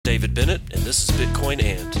David Bennett, and this is Bitcoin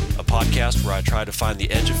And, a podcast where I try to find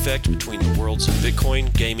the edge effect between the worlds of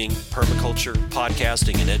Bitcoin, gaming, permaculture,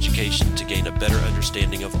 podcasting, and education to gain a better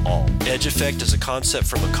understanding of all. Edge effect is a concept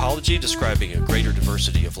from ecology describing a greater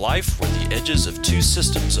diversity of life where the edges of two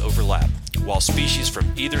systems overlap. While species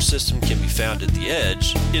from either system can be found at the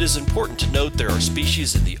edge, it is important to note there are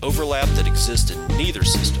species in the overlap that exist in neither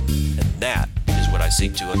system, and that is what I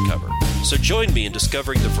seek to uncover. So join me in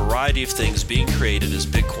discovering the variety of things being created as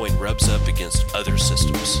Bitcoin rubs up against other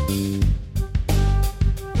systems.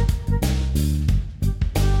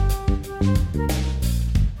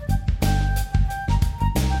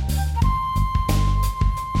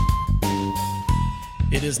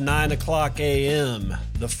 It is 9 o'clock a.m.,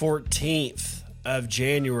 the 14th of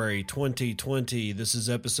January, 2020. This is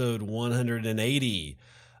episode 180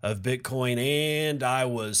 of Bitcoin, and I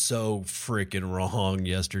was so freaking wrong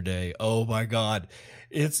yesterday. Oh my God.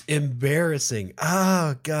 It's embarrassing.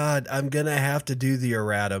 Oh God, I'm going to have to do the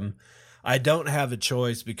erratum. I don't have a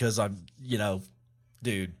choice because I'm,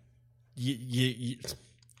 dude,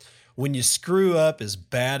 when you screw up as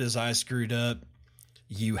bad as I screwed up,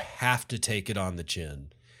 you have to take it on the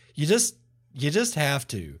chin. You just have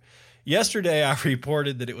to. Yesterday, I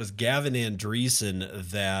reported that it was Gavin Andreessen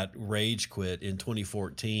that rage quit in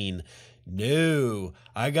 2014. No,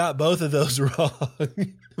 I got both of those wrong.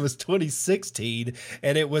 It was 2016,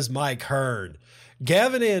 and it was Mike Hearn.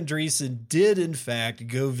 Gavin Andreessen did, in fact,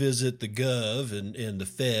 go visit the Gov and the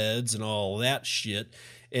feds and all that shit,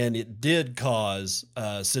 and it did cause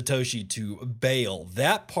Satoshi to bail.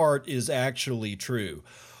 That part is actually true.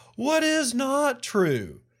 What is not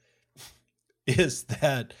true is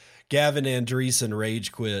that Gavin Andreessen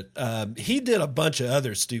rage quit. He did a bunch of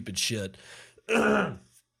other stupid shit,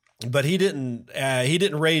 but he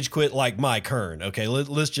didn't rage quit like Mike Hearn. Okay,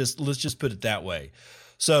 let's just put it that way.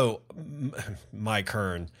 So, Mike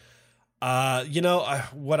Hearn,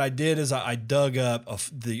 what I did is I dug up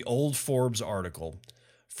the old Forbes article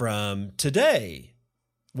from today.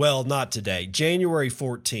 Well, not today, January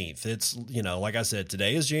 14th. It's, like I said,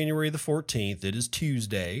 today is January the 14th. It is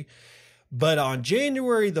Tuesday. But on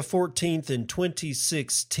January the 14th in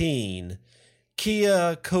 2016,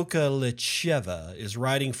 Kia Kokalecheva is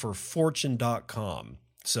writing for Fortune.com.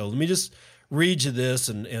 So let me just read you this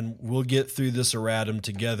and we'll get through this erratum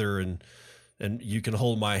together and you can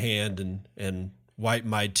hold my hand and wipe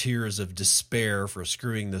my tears of despair for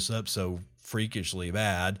screwing this up so freakishly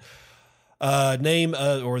bad.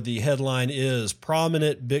 The headline is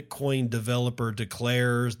Prominent Bitcoin Developer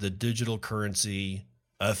Declares the Digital Currency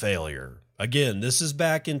a Failure. Again, this is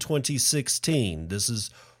back in 2016. This is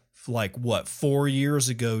 4 years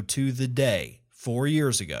ago to the day, 4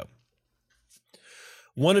 years ago.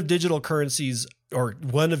 One of digital currency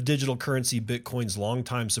Bitcoin's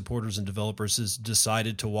longtime supporters and developers has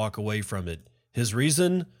decided to walk away from it. His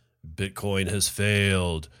reason? Bitcoin has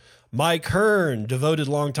failed. Mike Hearn, devoted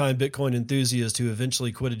longtime Bitcoin enthusiast who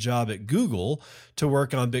eventually quit a job at Google to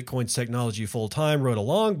work on Bitcoin's technology full-time, wrote a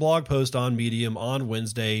long blog post on Medium on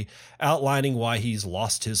Wednesday outlining why he's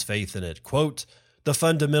lost his faith in it. Quote, "The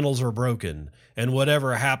fundamentals are broken, and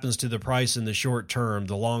whatever happens to the price in the short term,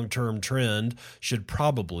 the long-term trend should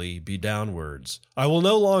probably be downwards. I will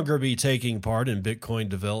no longer be taking part in Bitcoin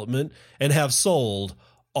development and have sold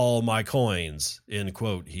all my coins," end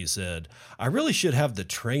quote, he said. I really should have the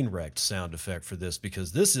train wrecked sound effect for this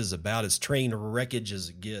because this is about as train wreckage as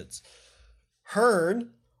it gets.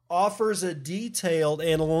 Hearn offers a detailed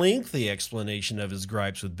and lengthy explanation of his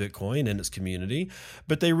gripes with Bitcoin and its community,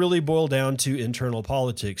 but they really boil down to internal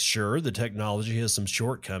politics. Sure, the technology has some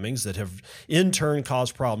shortcomings that have in turn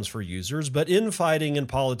caused problems for users, but infighting and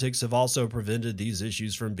politics have also prevented these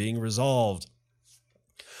issues from being resolved.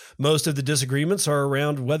 Most of the disagreements are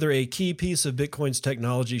around whether a key piece of Bitcoin's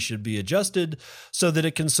technology should be adjusted so that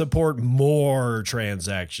it can support more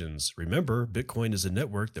transactions. Remember, Bitcoin is a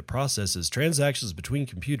network that processes transactions between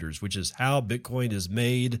computers, which is how Bitcoin is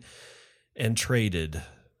made and traded.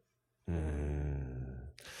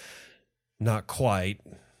 Not quite.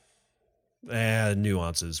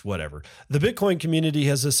 Nuances, whatever. The Bitcoin community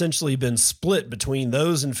has essentially been split between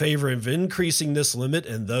those in favor of increasing this limit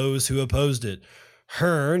and those who opposed it.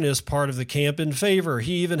 Hearn is part of the camp in favor.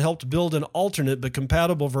 He even helped build an alternate but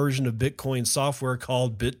compatible version of Bitcoin software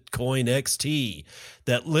called Bitcoin XT.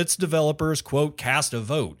 that lets developers, quote, cast a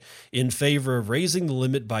vote in favor of raising the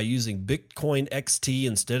limit by using Bitcoin XT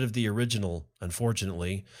instead of the original.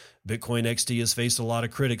 Unfortunately, Bitcoin XT has faced a lot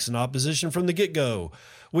of critics and opposition from the get-go,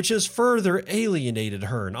 which has further alienated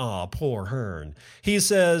Hearn. Aw, poor Hearn. He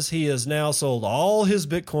says he has now sold all his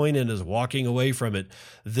Bitcoin and is walking away from it.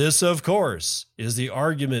 This, of course, is the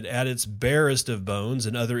argument at its barest of bones,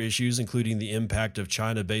 and other issues, including the impact of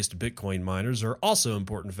China-based Bitcoin miners, are also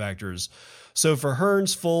important factors. So for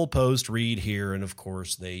Hearn's full post, read here. And of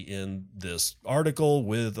course, they end this article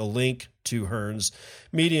with a link to Hearn's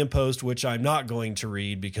Medium post, which I'm not going to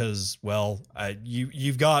read because, well,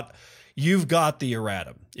 you've got the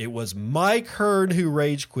erratum. It was Mike Hearn who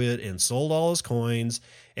rage quit and sold all his coins,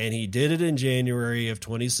 and he did it in January of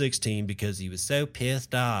 2016 because he was so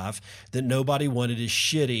pissed off that nobody wanted his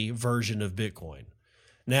shitty version of Bitcoin.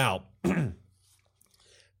 Now,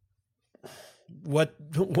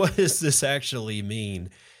 what does this actually mean?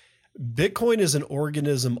 Bitcoin is an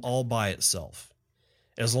organism all by itself.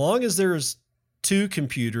 As long as there's two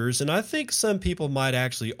computers, and I think some people might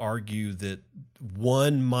actually argue that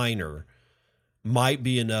one miner might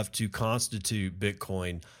be enough to constitute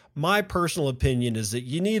Bitcoin. My personal opinion is that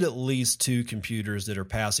you need at least two computers that are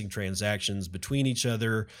passing transactions between each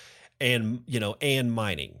other and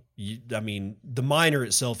mining. The miner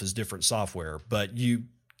itself is different software, but you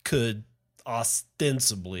could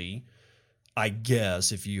ostensibly, I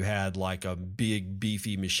guess, if you had like a big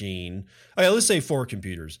beefy machine, let's say four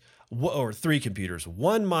computers or three computers,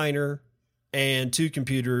 one miner and two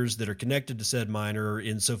computers that are connected to said miner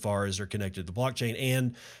insofar as they're connected to the blockchain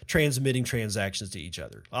and transmitting transactions to each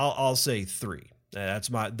other. I'll say three. That's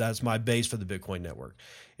my base for the Bitcoin network.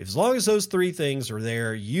 As long as those three things are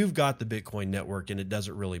there, you've got the Bitcoin network, and it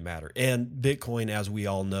doesn't really matter. And Bitcoin, as we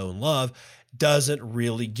all know and love, doesn't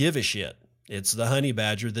really give a shit. It's the honey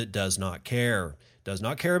badger that does not care. Does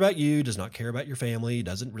not care about you, does not care about your family,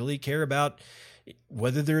 doesn't really care about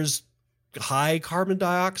whether there's high carbon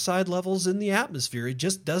dioxide levels in the atmosphere. It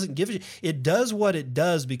just doesn't give a shit. It does what it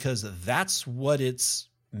does because that's what it's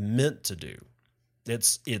meant to do.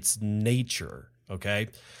 It's nature, okay?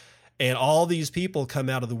 And all these people come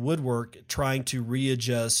out of the woodwork trying to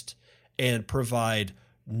readjust and provide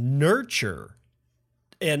nurture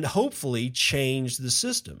and hopefully change the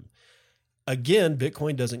system. Again,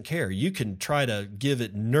 Bitcoin doesn't care. You can try to give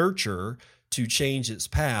it nurture to change its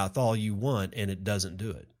path all you want, and it doesn't do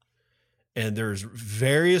it. And there's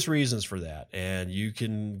various reasons for that. And you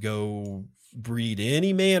can go read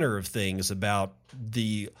any manner of things about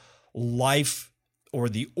the life or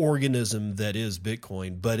the organism that is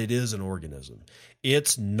Bitcoin, but it is an organism.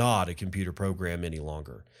 It's not a computer program any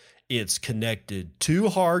longer. It's connected too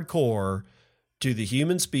hardcore to the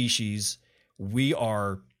human species. We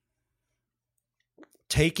are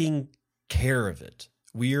taking care of it.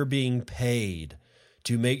 We are being paid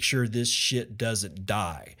to make sure this shit doesn't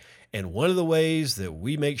die. And one of the ways that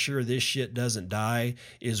we make sure this shit doesn't die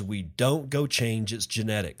is we don't go change its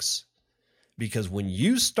genetics. Because when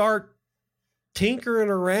you start tinkering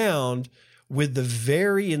around with the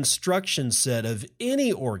very instruction set of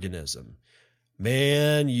any organism,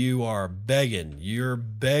 man, you are begging. You're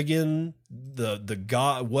begging the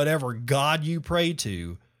God, whatever God you pray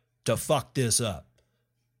to fuck this up.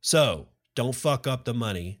 So don't fuck up the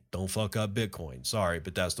money. Don't fuck up Bitcoin. Sorry,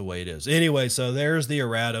 but that's the way it is. Anyway, so there's the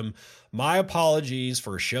erratum. My apologies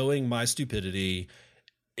for showing my stupidity.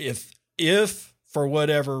 If for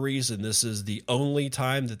whatever reason this is the only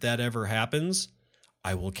time that ever happens,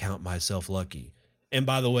 I will count myself lucky. And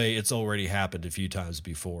by the way, it's already happened a few times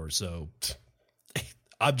before. So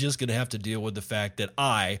I'm just going to have to deal with the fact that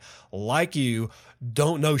I, like you,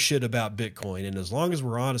 don't know shit about Bitcoin. And as long as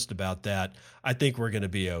we're honest about that, I think we're going to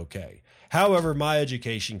be okay. However, my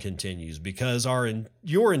education continues because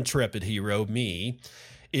your intrepid hero, me,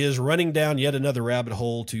 is running down yet another rabbit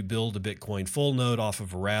hole to build a Bitcoin full node off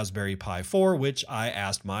of a Raspberry Pi 4, which I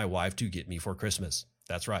asked my wife to get me for Christmas.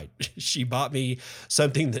 That's right. She bought me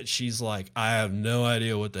something that she's like, I have no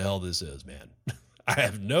idea what the hell this is, man. I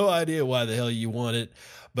have no idea why the hell you want it,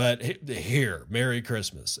 but here, Merry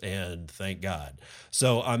Christmas, and thank God.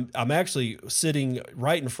 So I'm actually sitting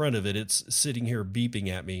right in front of it. It's sitting here beeping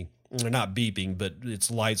at me. Not beeping, but its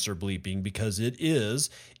lights are bleeping because it is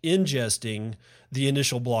ingesting the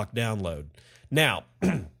initial block download. Now,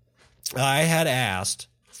 I had asked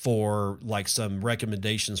for like some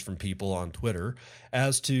recommendations from people on Twitter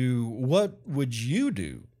as to what would you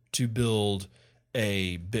do to build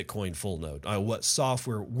a Bitcoin full node? What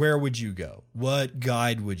software, where would you go? What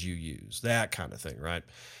guide would you use? That kind of thing, right?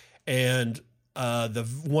 And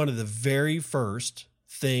one of the very first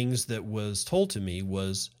things that was told to me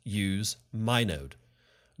was use MyNode.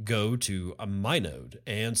 go to a MyNode.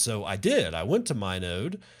 And so I did. I went to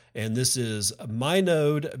MyNode, and this is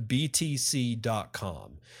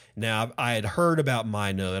mynodebtc.com. Now, I had heard about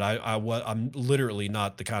MyNode. I'm literally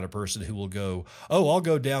not the kind of person who will go, oh, I'll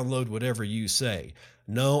go download whatever you say.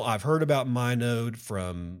 No, I've heard about MyNode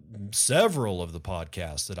from several of the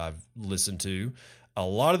podcasts that I've listened to. A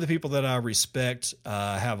lot of the people that I respect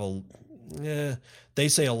they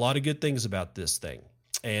say a lot of good things about this thing.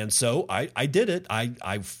 And so I did it.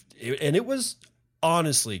 And it was,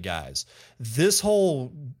 honestly, guys, this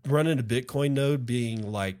whole running a Bitcoin node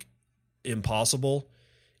being like impossible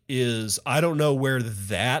is, I don't know where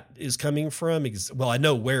that is coming from. Well, I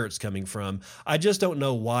know where it's coming from. I just don't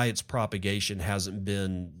know why its propagation hasn't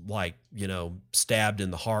been stabbed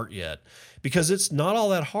in the heart yet, because it's not all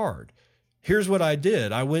that hard. Here's what I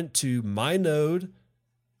did. I went to mynodebtc,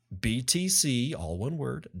 all one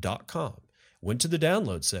word, .com. Went to the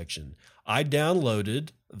download section. I downloaded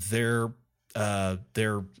their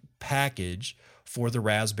package for the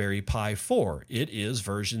Raspberry Pi 4. It is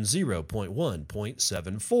version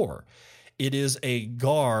 0.1.74. It is a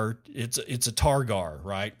GAR. It's a tar GAR,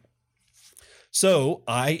 right? So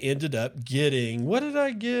I ended up getting, what did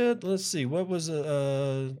I get? Let's see. What was it?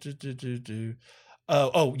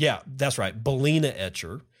 Oh, yeah, that's right. Balena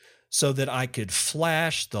etcher, so that I could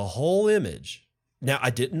flash the whole image. Now, I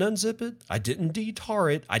didn't unzip it. I didn't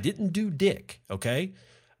detar it. I didn't do dick, okay?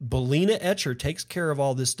 Balena etcher takes care of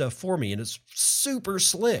all this stuff for me, and it's super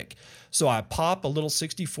slick. So I pop a little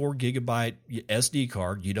 64 gigabyte SD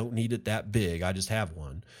card. You don't need it that big. I just have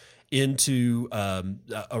one, into a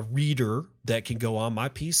reader that can go on my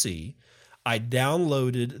PC. I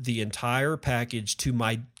downloaded the entire package to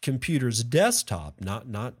my computer's desktop.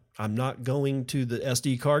 I'm not going to the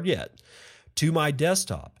SD card yet, to my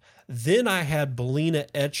desktop. Then I had Balena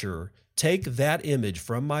etcher take that image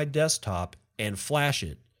from my desktop and flash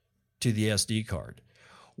it to the SD card.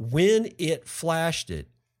 When it flashed it,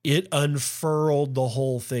 it unfurled the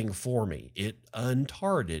whole thing for me. It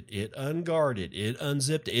untarred it, it unguarded, it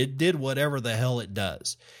unzipped it, it did whatever the hell it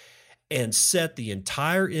does, and set the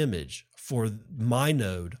entire image for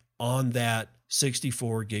MyNode on that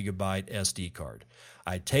 64 gigabyte SD card.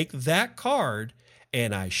 I take that card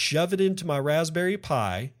and I shove it into my Raspberry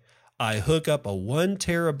Pi. I hook up a 1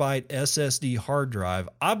 terabyte SSD hard drive.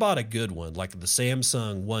 I bought a good one, like the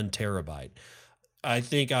Samsung 1 terabyte. I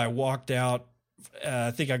think I got out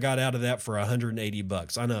of that for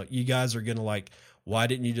 $180. I know you guys are going to like, why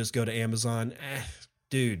didn't you just go to Amazon?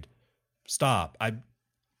 Dude, stop.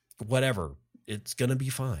 Whatever. It's going to be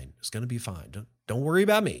fine. It's going to be fine. Don't worry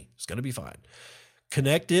about me. It's going to be fine.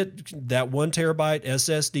 Connect that 1 terabyte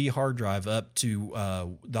SSD hard drive up to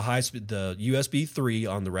the USB 3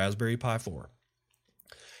 on the Raspberry Pi 4.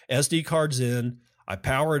 SD card's in. I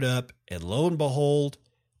power it up, and lo and behold,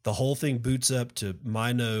 the whole thing boots up to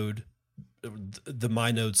MyNode, the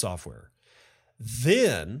MyNode software.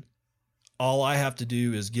 Then all I have to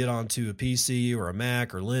do is get onto a PC or a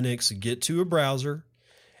Mac or Linux and get to a browser,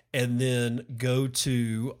 and then go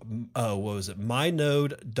to,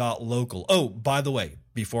 mynode.local. Oh, by the way,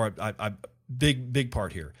 before I big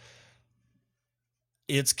part here.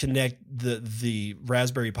 It's the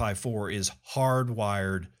Raspberry Pi 4 is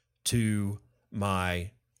hardwired to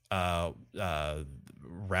my router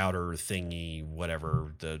thingy,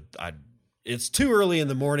 whatever. It's too early in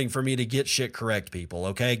the morning for me to get shit correct, people.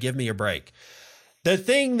 Okay, give me a break. The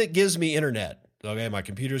thing that gives me internet. Okay, my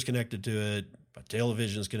computer's connected to it. My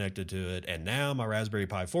television is connected to it, and now my Raspberry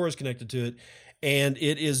Pi 4 is connected to it, and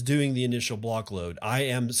it is doing the initial block load. I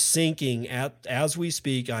am syncing as we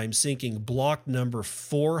speak. I'm syncing block number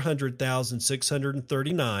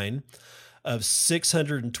 400,639 of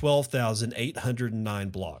 612,809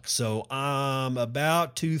 blocks. So I'm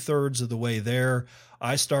about 2/3 of the way there.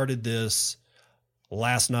 I started this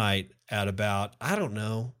last night at about, I don't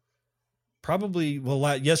know,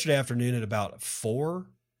 yesterday afternoon at about 4.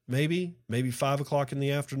 Maybe 5 o'clock in the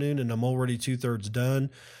afternoon, and I'm already 2/3 done.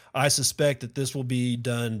 I suspect that this will be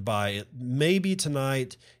done by maybe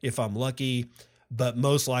tonight if I'm lucky, but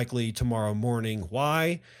most likely tomorrow morning.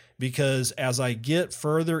 Why? Because as I get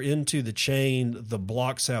further into the chain, the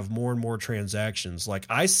blocks have more and more transactions. Like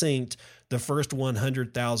I synced the first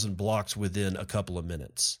 100,000 blocks within a couple of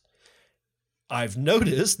minutes. I've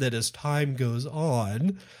noticed that as time goes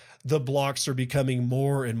on, the blocks are becoming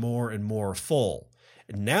more and more and more full.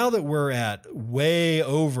 Now that we're at way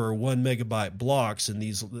over 1 megabyte blocks, and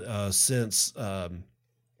these since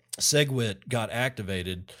SegWit got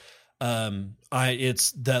activated,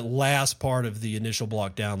 it's that last part of the initial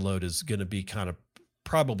block download is going to be kind of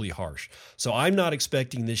probably harsh. So I'm not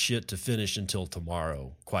expecting this shit to finish until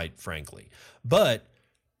tomorrow, quite frankly. But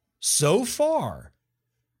So far,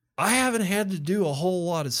 I haven't had to do a whole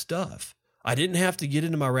lot of stuff. I didn't have to get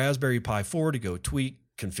into my Raspberry Pi 4 to go tweak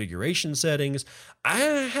configuration settings. I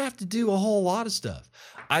didn't have to do a whole lot of stuff.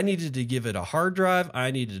 I needed to give it a hard drive.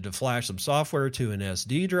 I needed to flash some software to an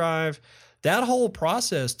SD drive. That whole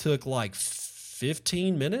process took like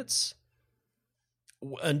 15 minutes.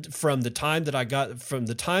 And from the time that the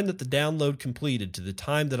download completed to the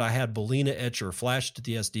time that I had Balena Etcher flashed to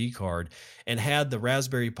the SD card and had the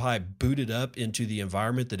Raspberry Pi booted up into the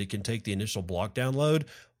environment that it can take the initial block download,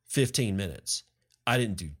 15 minutes. I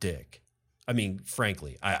didn't do dick. I mean,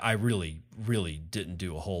 frankly, I really, really didn't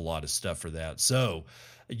do a whole lot of stuff for that. So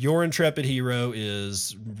your intrepid hero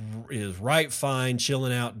is right fine,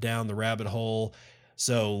 chilling out down the rabbit hole.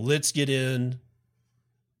 So let's get in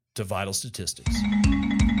to vital statistics.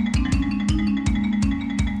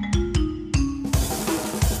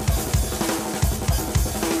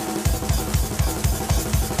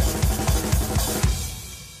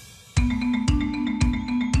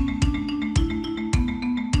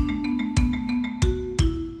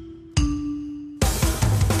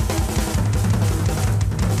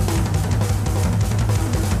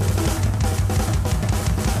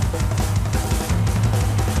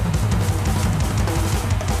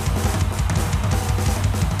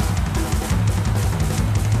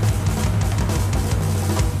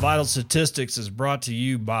 Vital Statistics is brought to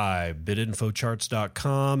you by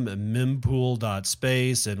bitinfocharts.com,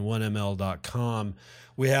 mempool.space, and 1ml.com.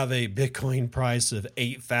 We have a Bitcoin price of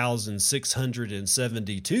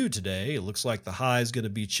 $8,672 today. It looks like the high is going to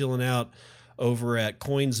be chilling out over at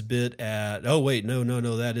CoinsBit at, oh, wait, no,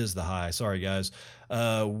 that is the high. Sorry, guys.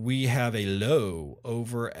 We have a low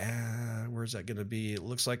over at, where's that going to be? It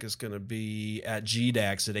looks like it's going to be at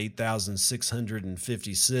GDAX at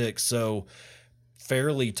 8,656. So,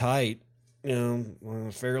 fairly tight,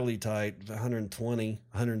 fairly tight,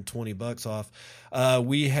 120 bucks off.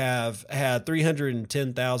 We have had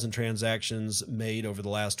 310,000 transactions made over the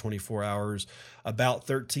last 24 hours. About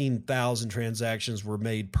 13,000 transactions were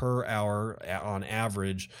made per hour on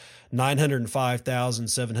average.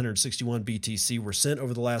 905,761 BTC were sent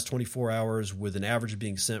over the last 24 hours, with an average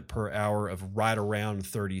being sent per hour of right around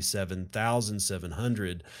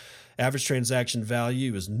 37,700. Average transaction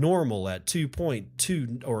value is normal at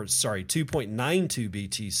 2.92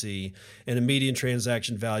 BTC, and a median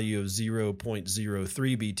transaction value of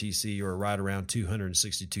 0.03 BTC, or right around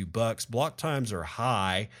 $262. Block times are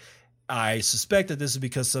high. I suspect that this is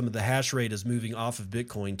because some of the hash rate is moving off of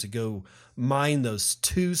Bitcoin to go mine those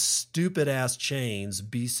two stupid ass chains,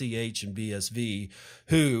 BCH and BSV,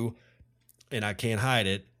 who, and I can't hide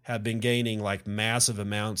it, have been gaining like massive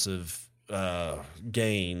amounts of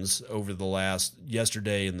gains over the last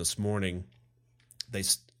yesterday and this morning. They're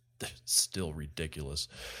still ridiculous.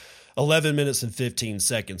 11 minutes and 15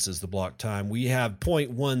 seconds is the block time. We have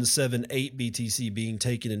 0.178 BTC being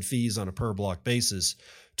taken in fees on a per block basis.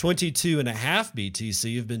 22.5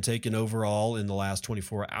 BTC have been taken overall in the last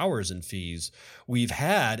 24 hours in fees. We've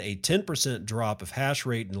had a 10% drop of hash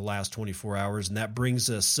rate in the last 24 hours, and that brings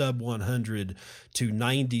us sub 100 to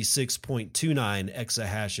 96.29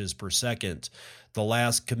 exahashes per second. The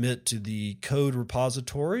last commit to the code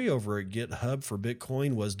repository over at GitHub for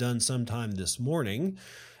Bitcoin was done sometime this morning.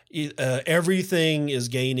 Everything is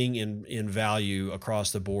gaining in value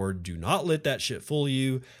across the board. Do not let that shit fool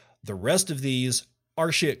you. The rest of these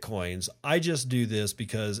are shit coins. I just do this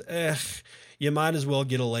because you might as well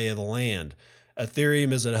get a lay of the land.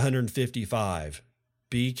 Ethereum is at 155.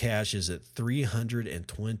 Bcash is at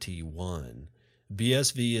 321.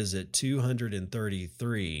 BSV is at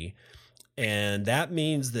 233. And that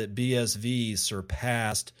means that BSV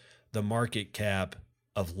surpassed the market cap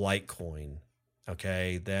of Litecoin.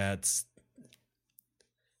 Okay,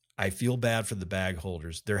 I feel bad for the bag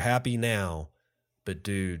holders. They're happy now, but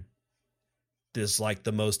dude, this is like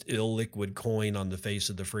the most illiquid coin on the face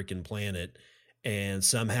of the freaking planet, and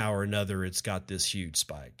somehow or another it's got this huge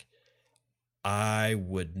spike. I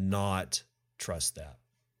would not trust that.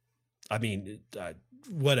 I mean,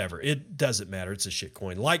 whatever. It doesn't matter. It's a shit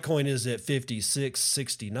coin. Litecoin is at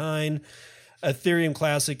 56.69. Ethereum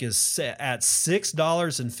Classic is at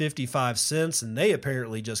 $6.55, and they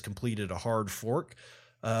apparently just completed a hard fork.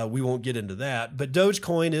 We won't get into that, but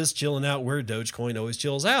Dogecoin is chilling out where Dogecoin always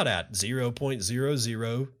chills out at,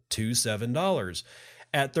 $0.0027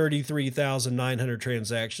 at 33,900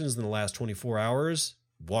 transactions in the last 24 hours,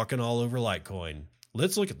 walking all over Litecoin.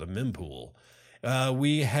 Let's look at the mempool.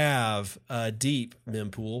 We have a deep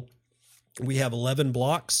mempool. We have 11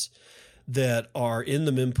 blocks that are in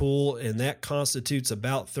the mempool, and that constitutes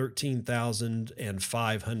about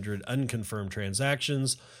 13,500 unconfirmed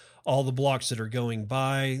transactions. All the blocks that are going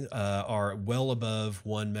by are well above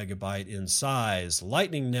 1 megabyte in size.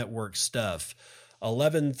 Lightning Network stuff.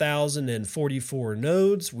 11,044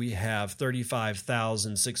 nodes. We have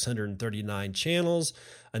 35,639 channels,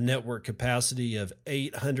 a network capacity of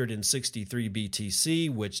 863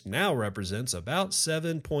 BTC, which now represents about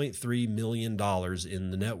 $7.3 million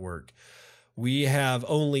in the network. We have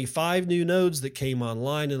only 5 new nodes that came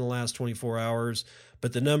online in the last 24 hours,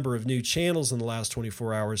 but the number of new channels in the last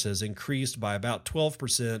 24 hours has increased by about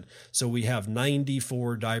 12%, so we have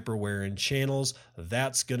 94 diaper-wearing channels.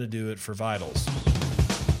 That's going to do it for Vitals.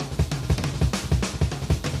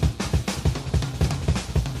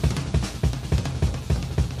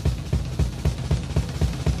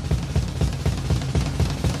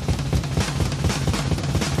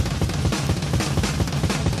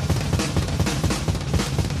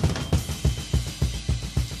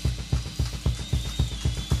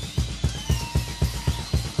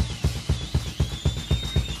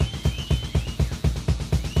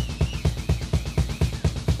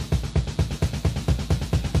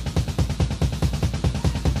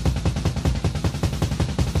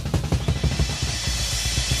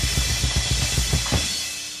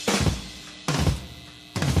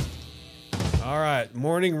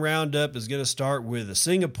 Morning roundup is going to start with a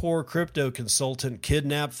Singapore crypto consultant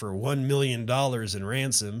kidnapped for $1 million in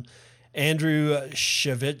ransom. Andrew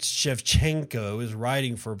Shevchenko is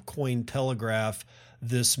writing for Cointelegraph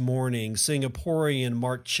this morning. Singaporean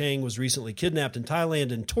Mark Chang was recently kidnapped in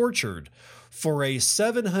Thailand and tortured for a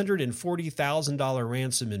 $740,000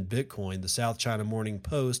 ransom in Bitcoin, the South China Morning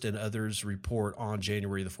Post and others report on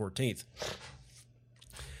January the 14th.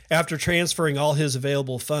 After transferring all his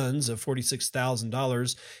available funds of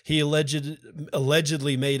 $46,000, he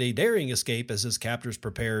allegedly made a daring escape as his captors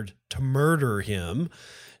prepared to murder him.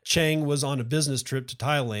 Chang was on a business trip to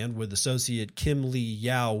Thailand with associate Kim Lee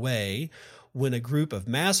Yao Wei when a group of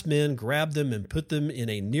masked men grabbed them and put them in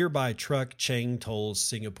a nearby truck, Chang told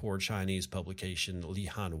Singapore Chinese publication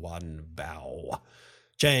Lihan Wan Bao.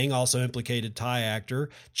 Chang also implicated Thai actor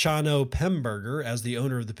Chano Pemberger as the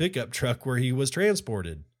owner of the pickup truck where he was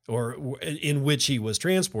transported. Or in which he was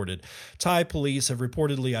transported. Thai police have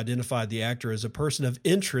reportedly identified the actor as a person of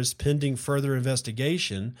interest pending further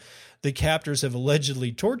investigation. The captors have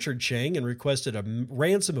allegedly tortured Chang and requested a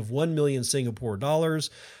ransom of 1 million Singapore dollars,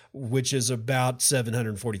 which is about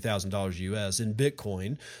 $740,000 US in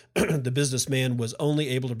Bitcoin. The businessman was only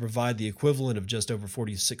able to provide the equivalent of just over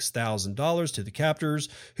 $46,000 to the captors,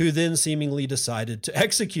 who then seemingly decided to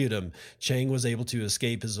execute him. Chang was able to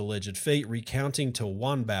escape his alleged fate, recounting to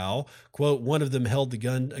Wanbao, quote, "One of them held the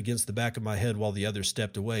gun against the back of my head while the other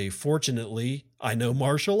stepped away. Fortunately, I know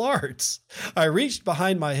martial arts. I reached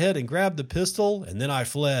behind my head and grabbed the pistol, and then I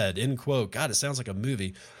fled," end quote. God, it sounds like a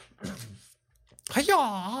movie.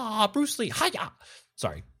 Hiya! Bruce Lee, hiya!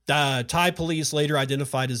 Sorry. Thai police later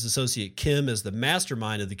identified his associate Kim as the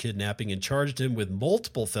mastermind of the kidnapping and charged him with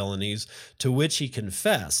multiple felonies, to which he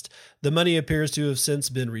confessed. The money appears to have since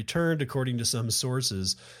been returned, according to some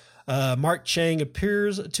sources. Mark Chang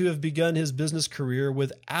appears to have begun his business career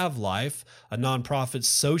with AvLife, a nonprofit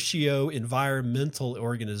socio-environmental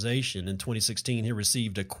organization. In 2016, he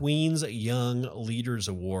received a Queen's Young Leaders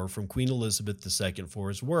Award from Queen Elizabeth II for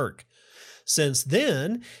his work. Since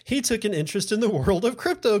then, he took an interest in the world of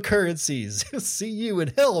cryptocurrencies. See you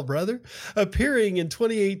in hell, brother. Appearing in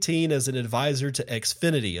 2018 as an advisor to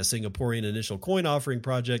Xfinity, a Singaporean initial coin offering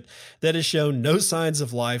project that has shown no signs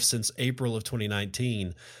of life since April of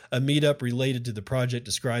 2019. A meetup related to the project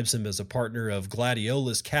describes him as a partner of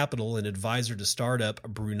Gladiolus Capital and advisor to startup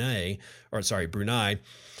Brunei.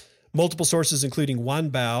 Multiple sources, including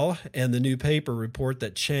Wanbao and the New Paper, report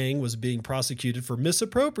that Chang was being prosecuted for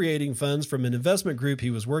misappropriating funds from an investment group he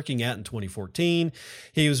was working at in 2014.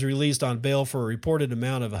 He was released on bail for a reported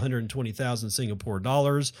amount of 120,000 Singapore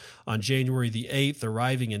dollars on January the 8th,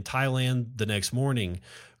 arriving in Thailand the next morning.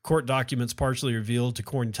 Court documents partially revealed to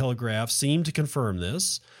Cointelegraph seem to confirm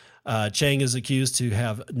this. Chang is accused to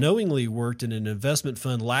have knowingly worked in an investment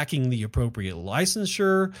fund lacking the appropriate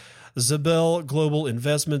licensure, Zabel Global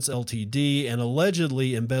Investments Ltd., and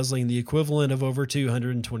allegedly embezzling the equivalent of over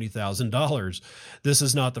 $220,000. This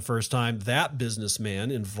is not the first time that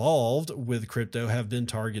businessman involved with crypto have been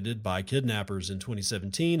targeted by kidnappers. In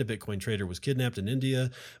 2017, a Bitcoin trader was kidnapped in India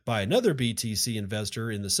by another BTC investor.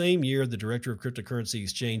 In the same year, the director of cryptocurrency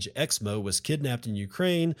exchange Exmo was kidnapped in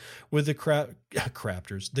Ukraine, with the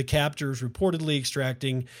captors reportedly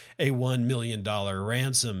extracting a $1 million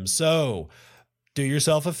ransom. So, do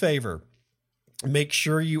yourself a favor. make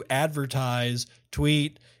sure you advertise,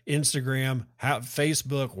 tweet, Instagram,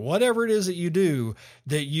 Facebook, whatever it is that you do,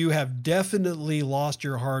 that you have definitely lost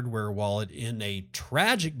your hardware wallet in a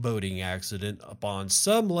tragic boating accident upon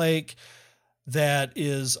some lake that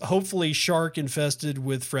is hopefully shark infested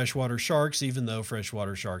with freshwater sharks, even though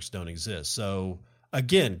freshwater sharks don't exist. So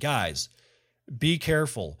again, guys, be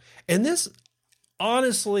careful. And this,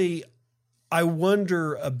 honestly, I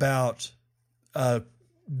wonder about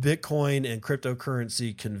Bitcoin and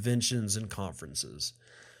cryptocurrency conventions and conferences.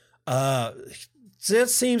 That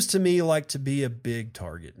seems to me like to be a big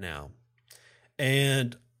target now.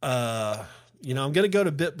 And, I'm going to go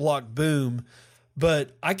to BitBlock Boom,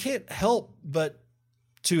 but I can't help but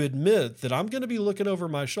to admit that I'm going to be looking over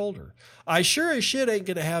my shoulder. I sure as shit ain't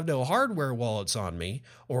going to have no hardware wallets on me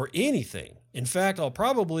or anything. In fact, I'll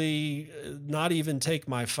probably not even take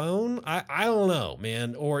my phone. I don't know,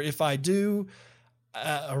 man. Or if I do,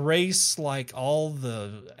 erase like all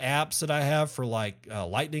the apps that I have for like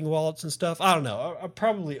Lightning wallets and stuff. I don't know. I'm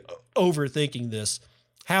probably overthinking this.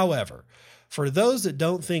 However, for those that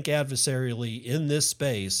don't think adversarially in this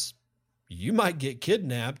space, you might get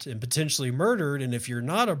kidnapped and potentially murdered. And if you're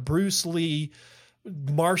not a Bruce Lee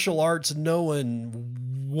martial arts knowing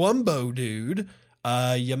wumbo dude,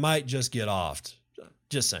 you might just get offed.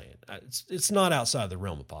 Just saying. It's not outside the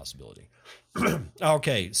realm of possibility.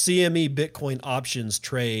 Okay. CME Bitcoin options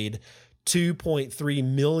trade $2.3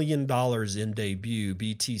 million in debut.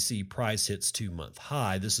 BTC price hits 2-month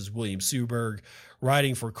high. This is William Suberg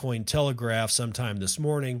writing for Cointelegraph sometime this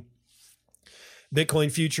morning.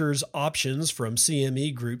 Bitcoin futures options from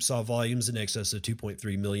CME Group saw volumes in excess of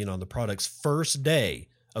 2.3 million on the product's first day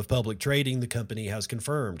of public trading, the company has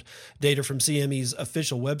confirmed. Data from CME's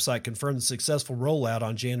official website confirmed the successful rollout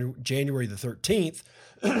on January the 13th,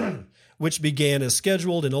 which began as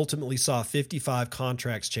scheduled and ultimately saw 55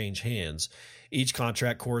 contracts change hands. Each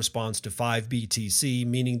contract corresponds to 5 BTC,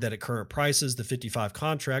 meaning that at current prices, the 55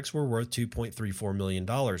 contracts were worth $2.34 million.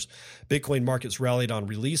 Bitcoin markets rallied on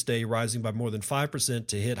release day, rising by more than 5%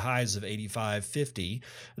 to hit highs of 85.50.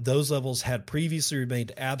 Those levels had previously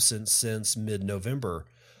remained absent since mid-November.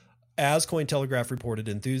 As Cointelegraph reported,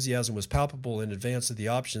 enthusiasm was palpable in advance of the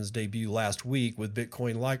options debut last week, with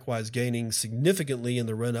Bitcoin likewise gaining significantly in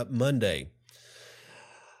the run-up Monday.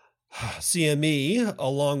 CME,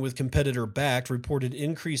 along with competitor Bakkt, reported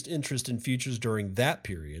increased interest in futures during that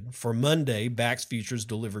period. For Monday, Bakkt's futures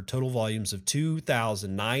delivered total volumes of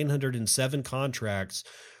 2,907 contracts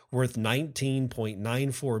worth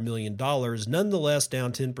 $19.94 million, nonetheless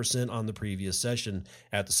down 10% on the previous session.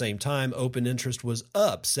 At the same time, open interest was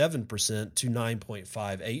up 7% to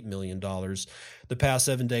 $9.58 million. The past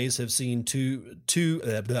 7 days have seen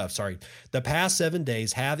the past 7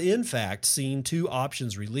 days have in fact seen 2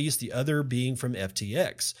 options released, the other being from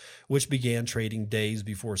FTX, which began trading days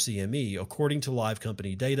before CME. According to live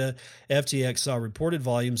company data, FTX saw reported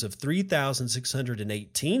volumes of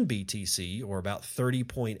 3,618 BTC, or about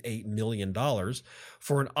 $30.8 million,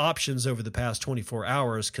 for an options over the past 24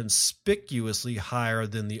 hours, conspicuously higher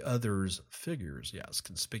than the others' figures. Yes,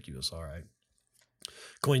 conspicuous, all right.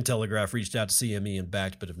 Cointelegraph reached out to CME and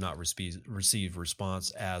Bakkt, but have not received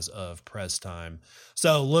response as of press time.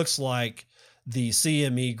 So looks like the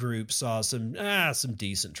CME group saw some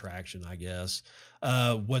decent traction, I guess.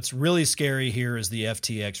 What's really scary here is the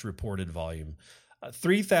FTX reported volume.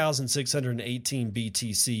 3,618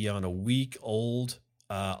 BTC on a week-old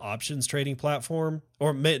options trading platform,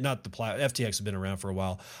 or not the FTX has been around for a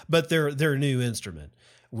while, but their new instrument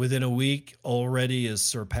within a week already has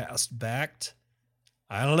surpassed Bakkt.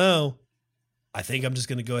 I don't know. I think I'm just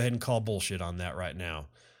going to go ahead and call bullshit on that right now.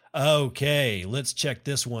 Okay, let's check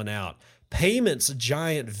this one out. Payments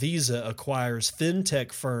giant Visa acquires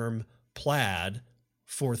fintech firm Plaid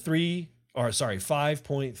for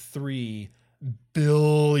 $5.3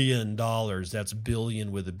 billion. That's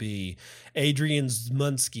billion with a B. Adrian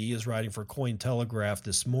Zmunsky is writing for Cointelegraph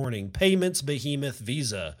this morning. Payments behemoth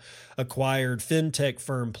Visa acquired fintech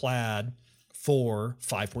firm Plaid for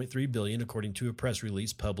 $5.3 billion, according to a press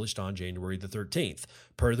release published on January the 13th.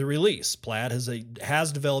 Per the release, Plaid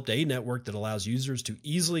has developed a network that allows users to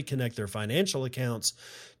easily connect their financial accounts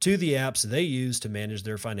to the apps they use to manage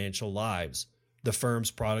their financial lives. The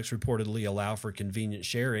firm's products reportedly allow for convenient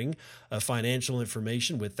sharing of financial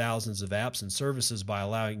information with thousands of apps and services by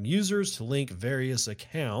allowing users to link various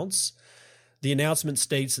accounts. The announcement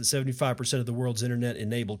states that 75% of the world's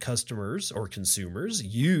internet-enabled customers or consumers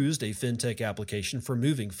used a fintech application for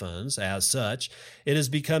moving funds. As such, it has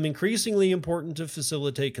become increasingly important to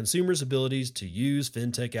facilitate consumers' abilities to use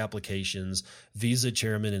fintech applications, Visa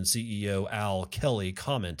chairman and CEO Al Kelly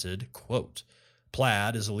commented, quote,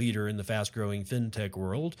 Plaid is a leader in the fast-growing fintech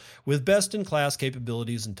world with best-in-class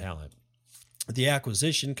capabilities and talent. The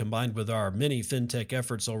acquisition, combined with our many fintech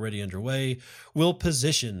efforts already underway, will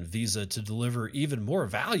position Visa to deliver even more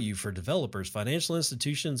value for developers, financial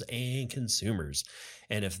institutions, and consumers.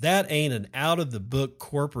 And if that ain't an out-of-the-book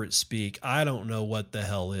corporate speak, I don't know what the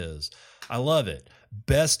hell is. I love it.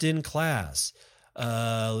 Best in class.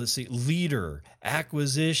 Let's see. Leader.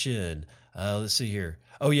 Acquisition. Let's see here.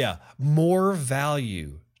 Oh, yeah. More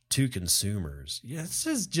value to consumers. Yeah, this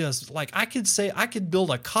is just like I could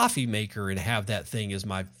build a coffee maker and have that thing as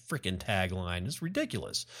my freaking tagline. It's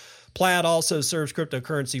ridiculous. Plaid also serves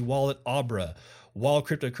cryptocurrency wallet Abra, while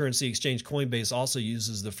cryptocurrency exchange Coinbase also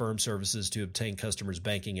uses the firm's services to obtain customers'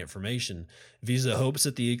 banking information. Visa hopes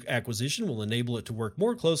that the acquisition will enable it to work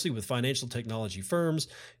more closely with financial technology firms.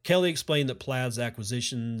 Kelly explained that Plaid's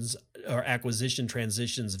acquisition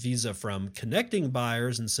transitions Visa from connecting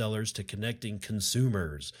buyers and sellers to connecting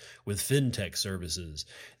consumers with fintech services.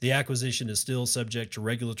 The acquisition is still subject to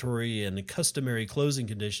regulatory and customary closing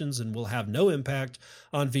conditions and will have no impact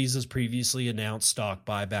on Visa's previously announced stock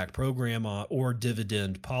buyback program or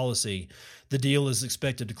dividend policy. The deal is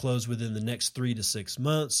expected to close within the next 3 to 6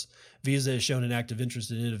 months. Visa has shown an active interest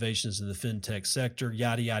in innovations in the fintech sector,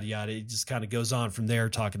 yada, yada, yada. It just kind of goes on from there,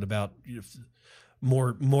 talking about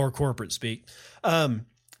more corporate speak.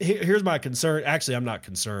 Here's my concern. Actually, I'm not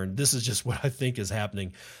concerned. This is just what I think is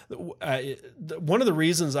happening. One of the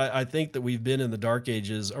reasons I think that we've been in the dark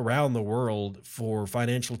ages around the world for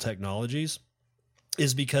financial technologies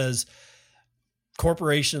is because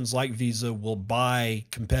corporations like Visa will buy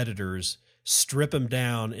competitors, strip them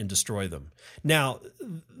down, and destroy them. Now,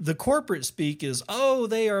 the corporate speak is, oh,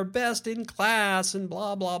 they are best in class and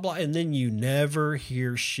blah, blah, blah. And then you never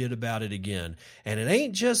hear shit about it again. And it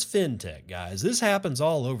ain't just fintech, guys. This happens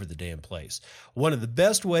all over the damn place. One of the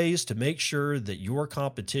best ways to make sure that your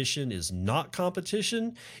competition is not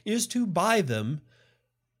competition is to buy them,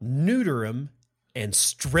 neuter them, and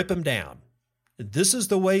strip them down. This is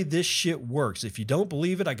the way this shit works. If you don't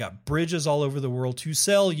believe it, I got bridges all over the world to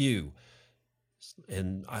sell you.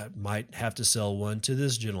 And I might have to sell one to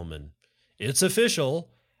this gentleman. It's official.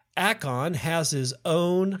 Akon has his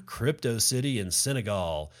own crypto city in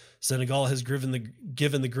Senegal. Senegal has given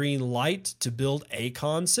the green light to build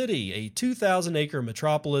Akon City, a 2,000-acre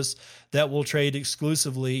metropolis that will trade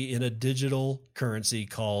exclusively in a digital currency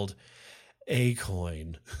called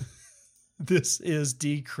Acoin. This is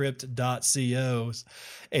decrypt.co's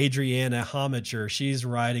Adriana Homacher. She's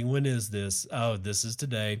writing, when is this? Oh, this is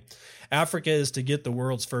today. Africa is to get the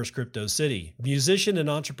world's first crypto city. Musician and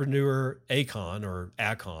entrepreneur Akon,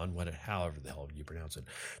 however the hell you pronounce it,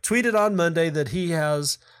 tweeted on Monday that he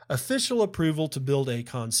has official approval to build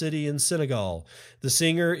Akon City in Senegal. The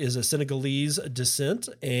singer is a Senegalese descent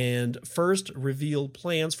and first revealed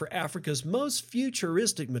plans for Africa's most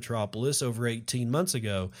futuristic metropolis over 18 months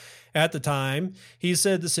ago. At the time, he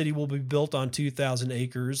said the city will be built on 2,000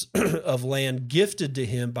 acres of land gifted to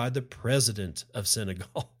him by the president of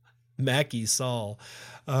Senegal, Macky Sall.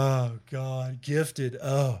 Oh, God, gifted.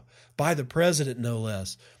 Oh, by the president, no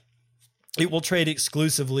less. It will trade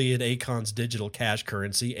exclusively in Akon's digital cash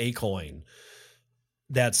currency, Acoin.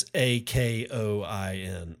 That's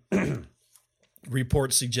Akoin.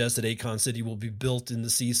 Reports suggest that Akon City will be built in the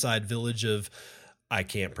seaside village of, I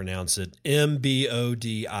can't pronounce it,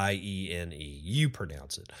 Mbodiene. You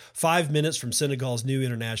pronounce it. 5 minutes from Senegal's new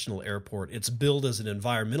international airport. It's billed as an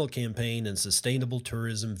environmental campaign and sustainable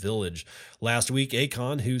tourism village. Last week,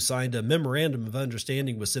 Akon, who signed a memorandum of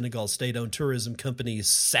understanding with Senegal's state-owned tourism company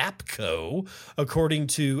SAPCO, according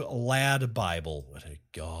to Lad Bible. What a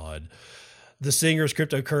god. The singer's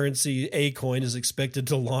cryptocurrency, Acoin, is expected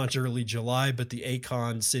to launch early July, but the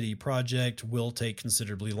Akon City project will take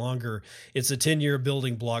considerably longer. It's a 10-year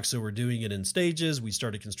building block, so we're doing it in stages. We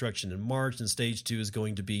started construction in March, and stage 2 is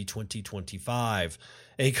going to be 2025.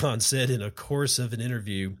 Akon said in a course of an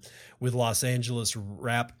interview with Los Angeles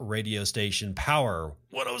rap radio station Power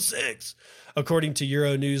 106. According to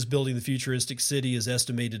Euronews, building the futuristic city is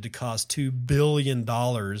estimated to cost $2 billion.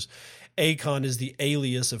 Akon is the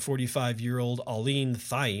alias of 45-year-old Aline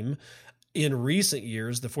Thaim. In recent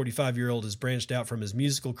years, the 45-year-old has branched out from his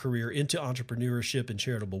musical career into entrepreneurship and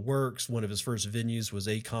charitable works. One of his first venues was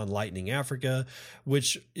Akon Lightning Africa,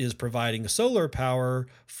 which is providing solar power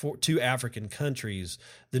to African countries.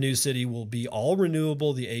 The new city will be all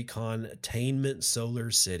renewable, the Akon-tainment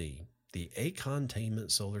Solar City. The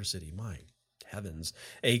Akon-tainment Solar City, my heavens,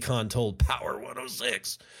 Akon told Power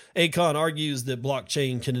 106. Akon argues that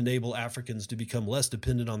blockchain can enable Africans to become less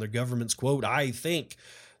dependent on their governments. Quote, I think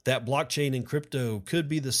that blockchain and crypto could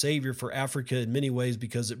be the savior for Africa in many ways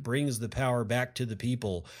because it brings the power back to the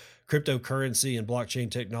people. Cryptocurrency and blockchain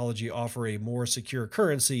technology offer a more secure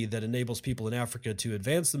currency that enables people in Africa to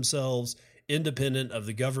advance themselves independent of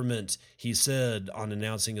the government, he said on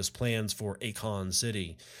announcing his plans for Akon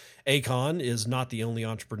City. Akon is not the only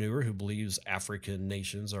entrepreneur who believes African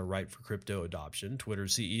nations are ripe for crypto adoption. Twitter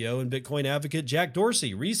CEO and Bitcoin advocate Jack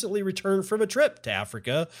Dorsey recently returned from a trip to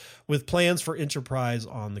Africa with plans for enterprise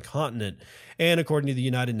on the continent. And according to the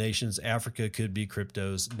United Nations, Africa could be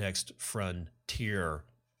crypto's next frontier.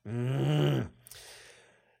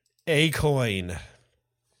 A-coin.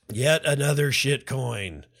 Yet another shit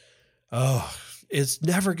coin. Oh, it's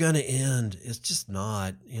never going to end. It's just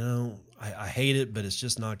not, I hate it, but it's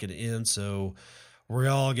just not going to end. So we're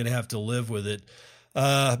all going to have to live with it.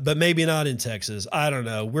 But maybe not in Texas. I don't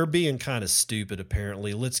know. We're being kind of stupid,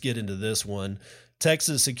 apparently. Let's get into this one.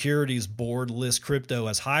 Texas Securities Board lists crypto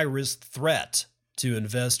as high-risk threat to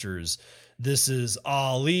investors. This is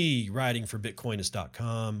Ali writing for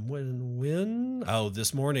Bitcoinist.com. When? Oh,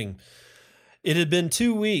 this morning. It had been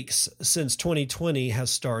 2 weeks since 2020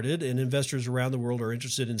 has started, and investors around the world are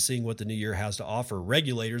interested in seeing what the new year has to offer.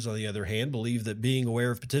 Regulators, on the other hand, believe that being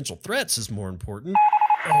aware of potential threats is more important.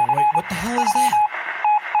 Oh, wait, what the hell is that?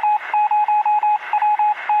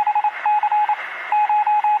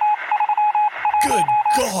 Good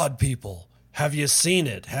God, people. Have you seen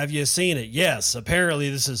it? Have you seen it? Yes,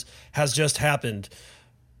 apparently this has just happened.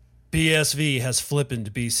 BSV has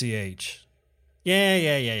flipped BCH.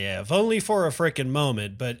 Yeah. If only for a freaking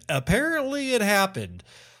moment, but apparently it happened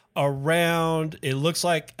around, it looks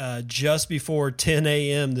like just before 10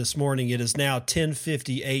 a.m. this morning. It is now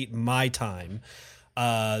 10:58 my time.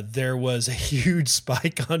 There was a huge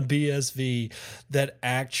spike on BSV that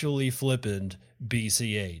actually flipped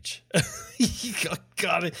BCH.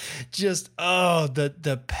 Got it. Just,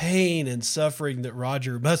 the pain and suffering that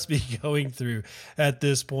Roger must be going through at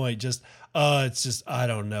this point. It's just, I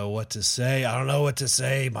don't know what to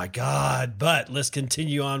say. My God. But let's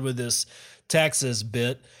continue on with this Texas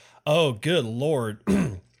bit. Oh, good Lord.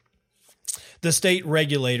 The state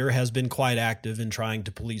regulator has been quite active in trying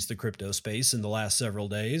to police the crypto space in the last several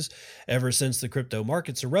days, ever since the crypto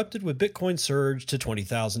markets erupted with Bitcoin surge to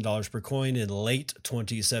 $20,000 per coin in late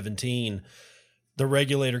 2017. The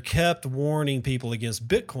regulator kept warning people against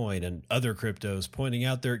Bitcoin and other cryptos, pointing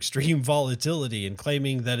out their extreme volatility and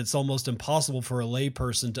claiming that it's almost impossible for a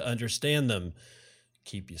layperson to understand them.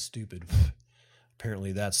 Keep you stupid.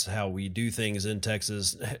 Apparently that's how we do things in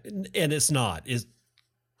Texas, and it's not. It's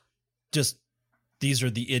just, these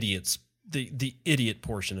are the idiots, the idiot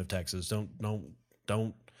portion of Texas.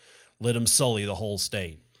 Don't let them sully the whole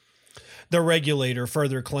state. The regulator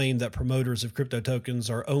further claimed that promoters of crypto tokens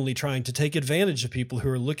are only trying to take advantage of people who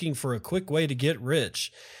are looking for a quick way to get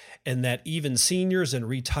rich, and that even seniors and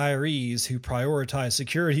retirees who prioritize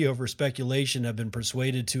security over speculation have been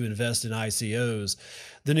persuaded to invest in ICOs.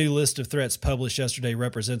 The new list of threats published yesterday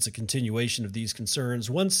represents a continuation of these concerns,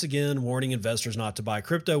 once again warning investors not to buy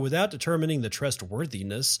crypto without determining the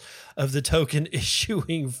trustworthiness of the token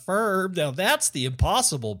issuing firm. Now, that's the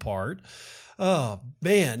impossible part. Oh,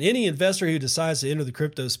 man, any investor who decides to enter the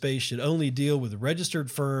crypto space should only deal with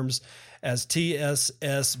registered firms as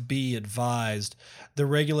TSSB advised. The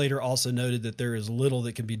regulator also noted that there is little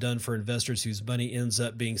that can be done for investors whose money ends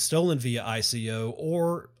up being stolen via ICO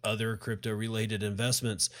or other crypto-related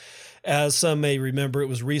investments. As some may remember, it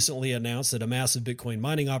was recently announced that a massive Bitcoin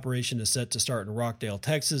mining operation is set to start in Rockdale,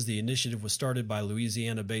 Texas. The initiative was started by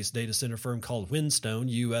Louisiana-based data center firm called Whinstone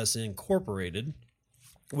US Incorporated,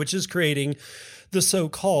 which is creating the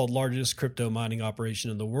so-called largest crypto mining operation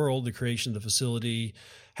in the world. The creation of the facility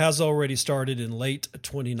has already started in late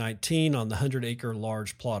 2019 on the 100-acre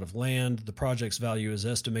large plot of land. The project's value is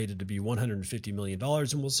estimated to be $150 million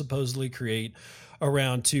and will supposedly create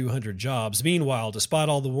around 200 jobs. Meanwhile, despite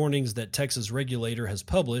all the warnings that Texas regulator has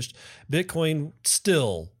published, Bitcoin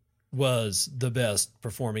still was the best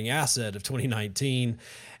performing asset of 2019.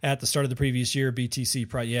 At the start of the previous year, BTC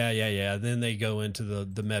price, yeah. Then they go into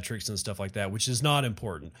the metrics and stuff like that, which is not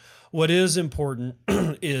important. What is important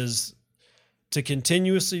is to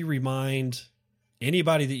continuously remind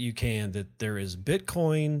anybody that you can that there is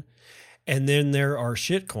Bitcoin and then there are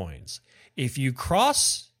shitcoins. If you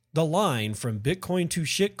cross the line from Bitcoin to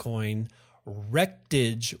shitcoin,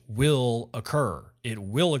 wreckage will occur. It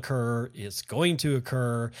will occur. It's going to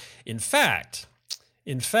occur. In fact,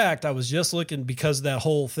 I was just looking, because of that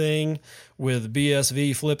whole thing with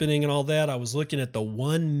BSV flipping and all that, I was looking at the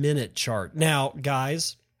 1 minute chart. Now,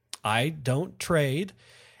 guys, I don't trade,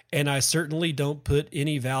 And I certainly don't put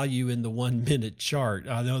any value in the 1 minute chart.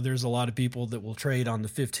 I know there's a lot of people that will trade on the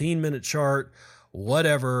 15-minute chart,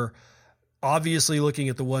 whatever. Obviously, looking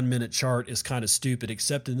at the 1 minute chart is kind of stupid,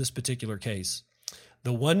 except in this particular case.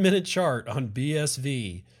 The 1 minute chart on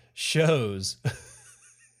BSV shows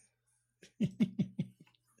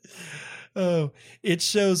it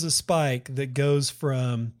shows a spike that goes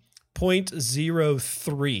from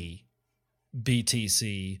 0.03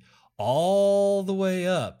 BTC all the way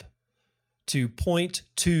up to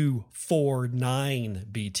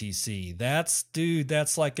 0.249 BTC.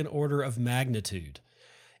 That's like an order of magnitude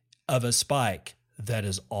of a spike that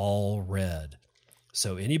is all red.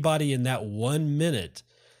 So anybody in that 1 minute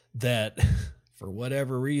that for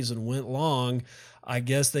whatever reason went long, I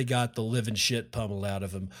guess they got the living shit pummeled out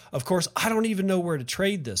of them. Of course, I don't even know where to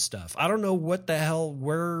trade this stuff. I don't know what the hell,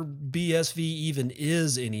 where BSV even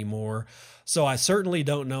is anymore. So I certainly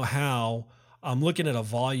don't know how. I'm looking at a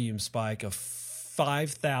volume spike of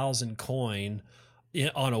 5,000 coin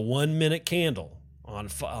on a 1 minute candle.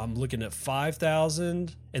 I'm looking at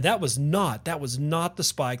 5,000, and that was not the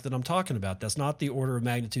spike that I'm talking about. That's not the order of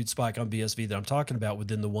magnitude spike on BSV that I'm talking about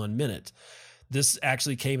within the 1 minute. This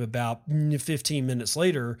actually came about 15 minutes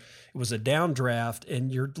later. It was a downdraft, and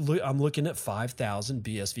I'm looking at 5,000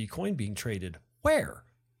 BSV coin being traded. Where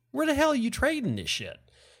the hell are you trading this shit?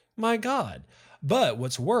 My God. But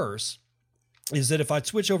what's worse is that if I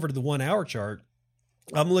switch over to the 1 hour chart,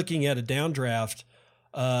 I'm looking at a downdraft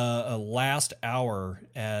last hour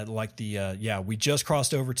at like we just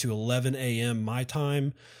crossed over to 11 a.m. my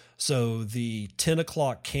time. So the 10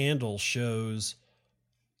 o'clock candle shows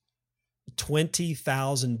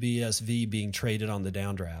 20,000 BSV being traded on the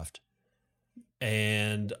downdraft.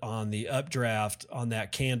 And on the updraft on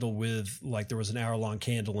that candle with there was an hour long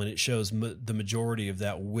candle and it shows the majority of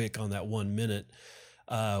that wick on that 1 minute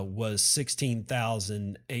was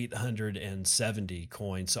 16,870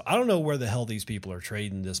 coins. So I don't know where the hell these people are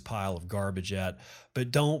trading this pile of garbage at, but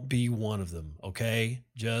don't be one of them. Okay.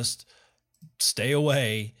 Just stay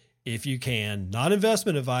away if you can. Not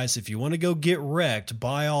investment advice. If you want to go get wrecked,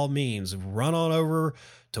 by all means, run on over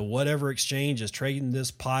to whatever exchange is trading this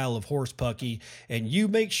pile of horse pucky, and you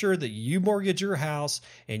make sure that you mortgage your house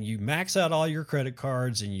and you max out all your credit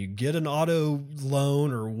cards and you get an auto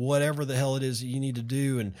loan or whatever the hell it is that you need to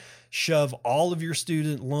do, and shove all of your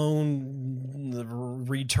student loan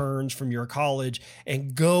returns from your college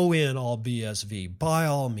and go in all BSV. By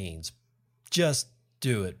all means, just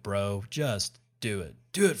do it, bro. Just do it.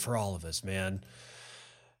 Do it for all of us, man.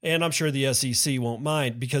 And I'm sure the SEC won't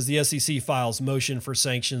mind, because the SEC files motion for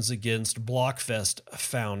sanctions against Blockfest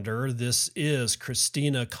founder. This is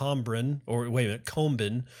Christina Combin,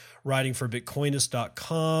 writing for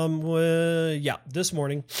Bitcoinist.com. This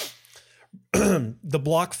morning. The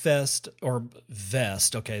Blockfest, or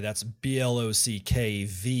Vest, okay, that's BLOCKVEST,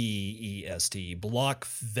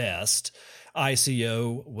 Blockfest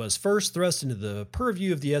ICO was first thrust into the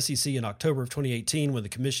purview of the SEC in October of 2018 when the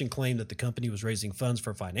commission claimed that the company was raising funds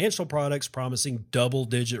for financial products promising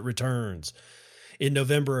double-digit returns. In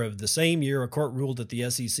November of the same year, a court ruled that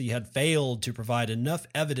the SEC had failed to provide enough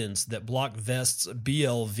evidence that Blockvest's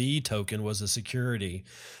BLV token was a security.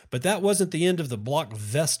 But that wasn't the end of the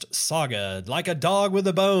Blockvest saga. Like a dog with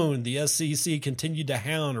a bone, the SEC continued to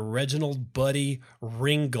hound Reginald Buddy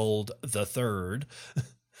Ringgold III.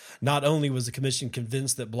 Not only was the commission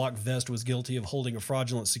convinced that Blockvest was guilty of holding a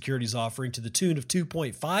fraudulent securities offering to the tune of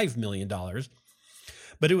 $2.5 million,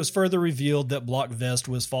 but it was further revealed that Blockvest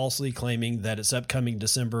was falsely claiming that its upcoming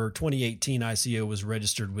December 2018 ICO was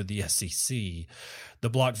registered with the SEC.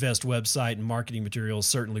 The Blockvest website and marketing materials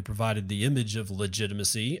certainly provided the image of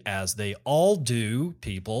legitimacy, as they all do.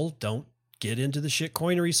 People don't get into the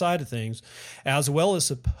shitcoinery side of things, as well as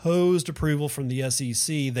supposed approval from the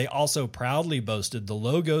SEC. They also proudly boasted the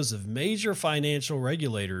logos of major financial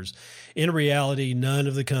regulators. In reality, none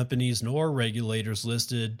of the companies nor regulators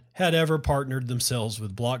listed had ever partnered themselves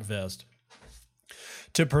with Blockvest.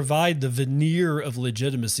 To provide the veneer of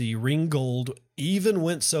legitimacy, Ringgold even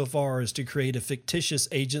went so far as to create a fictitious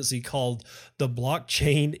agency called the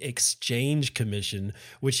Blockchain Exchange Commission,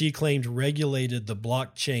 which he claimed regulated the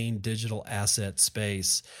blockchain digital asset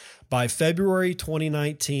space. By February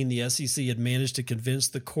 2019, the SEC had managed to convince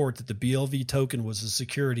the court that the BLV token was a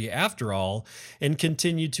security after all, and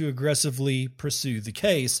continued to aggressively pursue the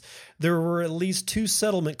case. There were at least 2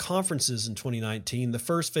 settlement conferences in 2019. The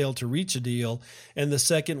first failed to reach a deal, and the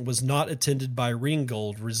second was not attended by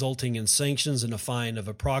Ringgold, resulting in sanctions and a fine of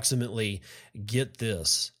approximately, get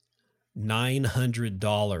this,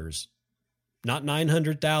 $900. Not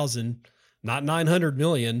 $900,000, not $900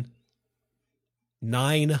 million.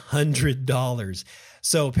 $900.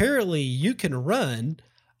 So apparently you can run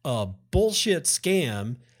a bullshit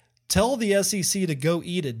scam, tell the SEC to go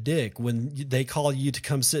eat a dick when they call you to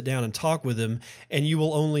come sit down and talk with them, and you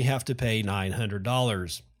will only have to pay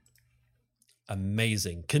 $900.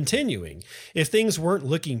 Amazing. Continuing, if things weren't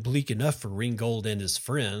looking bleak enough for Ringgold and his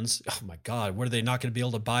friends, oh my God, what are they not going to be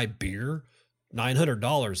able to buy beer?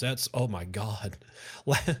 $900. That's, oh my God.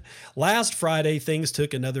 Last Friday, things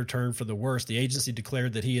took another turn for the worse. The agency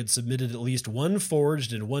declared that he had submitted at least one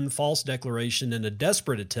forged and one false declaration in a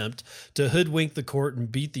desperate attempt to hoodwink the court and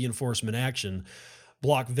beat the enforcement action.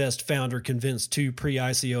 BlockVest founder convinced two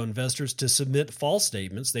pre-ICO investors to submit false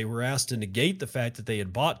statements. They were asked to negate the fact that they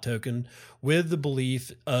had bought token with the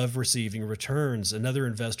belief of receiving returns. Another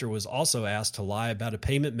investor was also asked to lie about a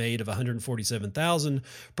payment made of $147,000,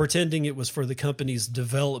 pretending it was for the company's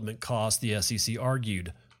development costs, the SEC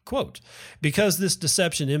argued. Quote, because this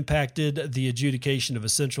deception impacted the adjudication of a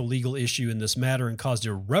central legal issue in this matter and caused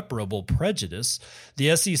irreparable prejudice,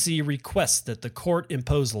 the SEC requests that the court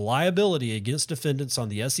impose liability against defendants on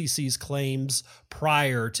the SEC's claims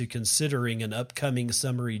prior to considering an upcoming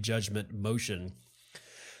summary judgment motion.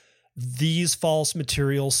 These false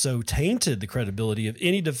materials so tainted the credibility of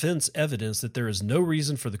any defense evidence that there is no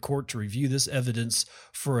reason for the court to review this evidence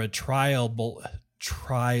for a triable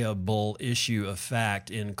issue of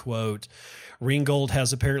fact, end quote. Ringgold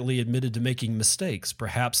has apparently admitted to making mistakes,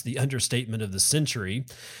 perhaps the understatement of the century.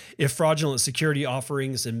 If fraudulent security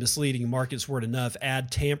offerings and misleading markets weren't enough,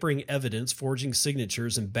 add tampering evidence, forging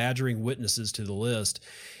signatures, and badgering witnesses to the list.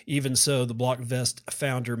 Even so, the BlockVest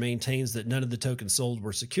founder maintains that none of the tokens sold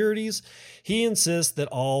were securities. He insists that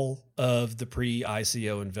all of the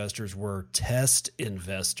pre-ICO investors were test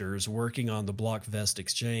investors working on the BlockVest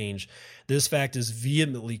exchange. This fact is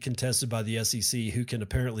vehemently contested by the SEC, who can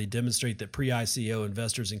apparently demonstrate that pre-ICO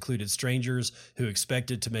investors included strangers who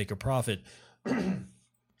expected to make a profit.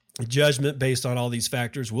 Judgment based on all these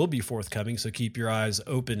factors will be forthcoming, so keep your eyes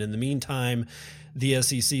open. In the meantime, the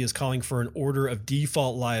SEC is calling for an order of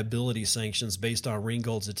default liability sanctions based on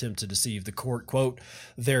Ringgold's attempt to deceive the court. Quote,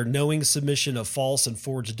 their knowing submission of false and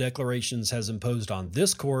forged declarations has imposed on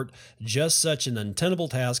this court just such an untenable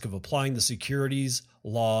task of applying the securities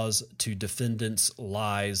laws to defendants'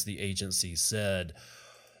 lies, the agency said.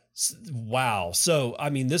 Wow. So, I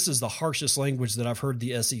mean, this is the harshest language that I've heard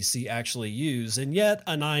the SEC actually use, and yet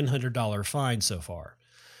a $900 fine so far.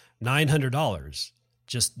 $900.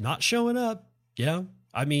 Just not showing up. Yeah.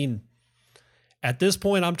 I mean, at this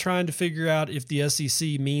point, I'm trying to figure out if the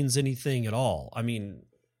SEC means anything at all. I mean,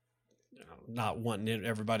 not wanting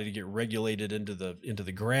everybody to get regulated into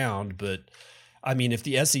the ground, but I mean, if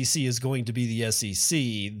the SEC is going to be the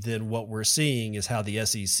SEC, then what we're seeing is how the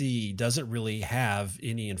SEC doesn't really have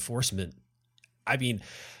any enforcement. I mean,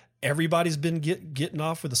 everybody's been getting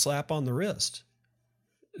off with a slap on the wrist.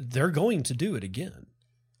 They're going to do it again.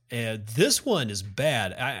 And this one is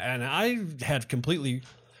bad. I had completely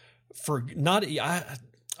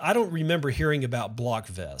I don't remember hearing about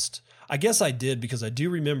BlockVest. I guess I did because I do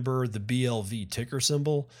remember the BLV ticker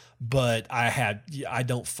symbol, but I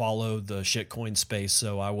don't follow the shitcoin space,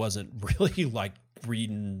 so I wasn't really like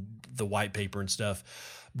reading the white paper and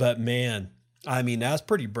stuff. But man, I mean, that's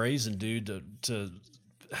pretty brazen, dude, to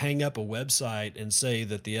hang up a website and say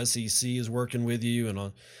that the SEC is working with you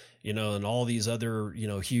and and all these other,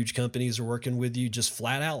 huge companies are working with you, just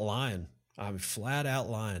flat out lying. I'm flat out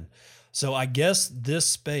lying. So I guess this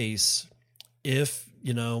space, if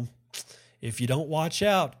you don't watch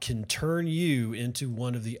out, can turn you into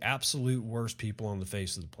one of the absolute worst people on the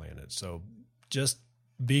face of the planet. So just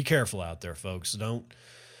be careful out there, folks.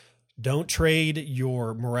 Don't trade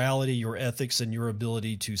your morality, your ethics, and your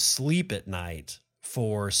ability to sleep at night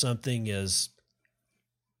for something as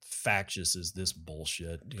factious as this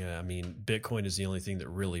bullshit. Yeah, I mean, Bitcoin is the only thing that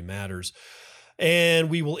really matters. And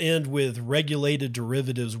we will end with regulated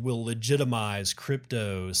derivatives will legitimize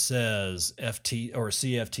crypto, says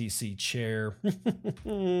CFTC chair.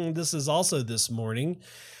 This is also this morning.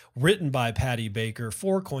 Written by Patty Baker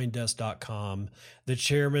for CoinDesk.com. The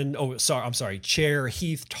Chair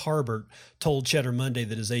Heath Tarbert told Cheddar Monday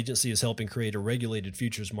that his agency is helping create a regulated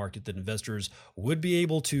futures market that investors would be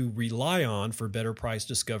able to rely on for better price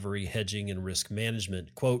discovery, hedging, and risk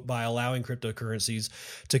management. Quote, by allowing cryptocurrencies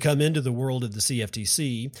to come into the world of the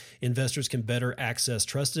CFTC, investors can better access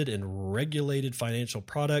trusted and regulated financial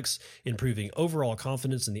products, improving overall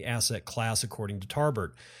confidence in the asset class, according to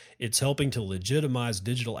Tarbert. It's helping to legitimize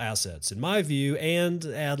digital assets, in my view, and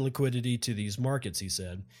add liquidity to these markets. markets, he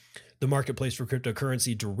said. The marketplace for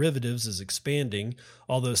cryptocurrency derivatives is expanding.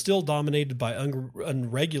 Although still dominated by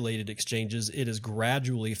unregulated exchanges, it is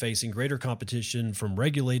gradually facing greater competition from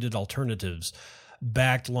regulated alternatives.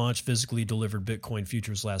 Bakkt launched physically delivered Bitcoin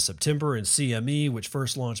futures last September, and CME, which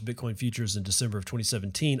first launched Bitcoin futures in December of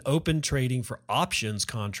 2017, opened trading for options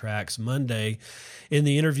contracts Monday. In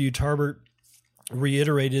the interview, Tarbert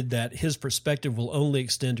reiterated that his perspective will only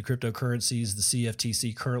extend to cryptocurrencies the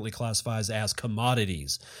CFTC currently classifies as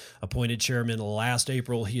commodities. Appointed chairman last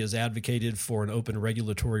April, he has advocated for an open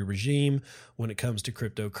regulatory regime when it comes to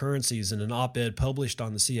cryptocurrencies. In an op-ed published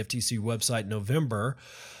on the CFTC website in November,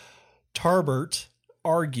 Tarbert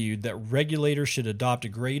argued that regulators should adopt a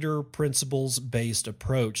greater principles-based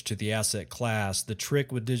approach to the asset class. The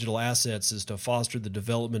trick with digital assets is to foster the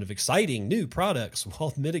development of exciting new products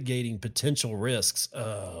while mitigating potential risks.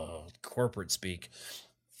 Corporate speak.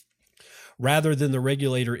 Rather than the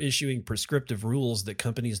regulator issuing prescriptive rules that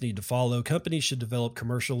companies need to follow, companies should develop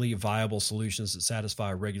commercially viable solutions that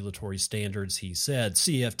satisfy regulatory standards, he said.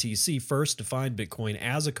 CFTC first defined Bitcoin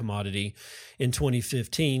as a commodity in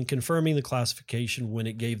 2015, confirming the classification when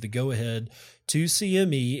it gave the go-ahead to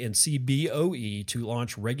CME and CBOE to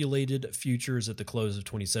launch regulated futures at the close of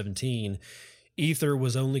 2017. Ether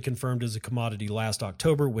was only confirmed as a commodity last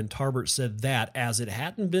October when Tarbert said that, as it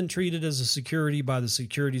hadn't been treated as a security by the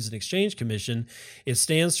Securities and Exchange Commission, it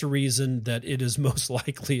stands to reason that it is most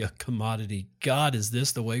likely a commodity. God, is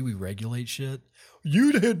this the way we regulate shit?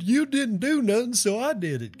 You didn't do nothing, so I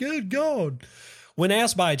did it. Good God. When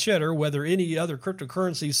asked by Cheddar whether any other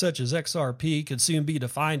cryptocurrencies such as XRP could soon be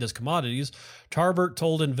defined as commodities, Tarbert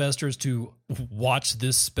told investors to watch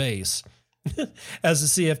this space. As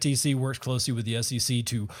the CFTC works closely with the SEC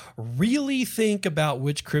to really think about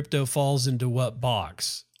which crypto falls into what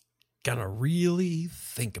box. Gonna really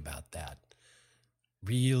think about that.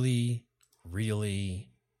 Really.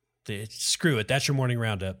 Screw it. That's your morning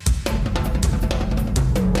roundup.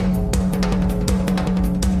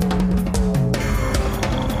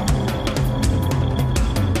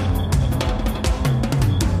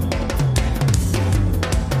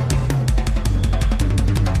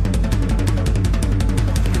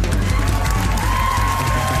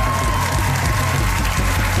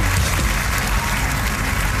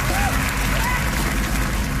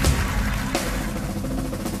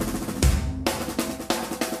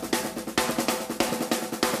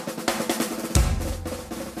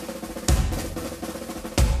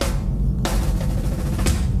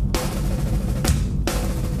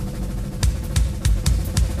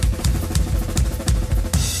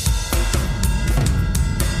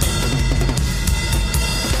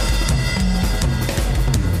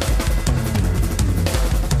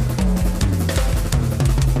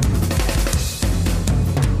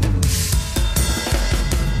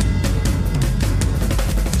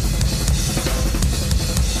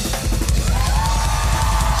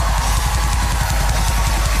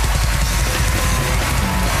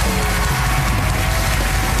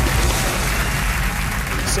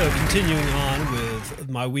 Continuing on with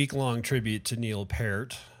my week-long tribute to Neil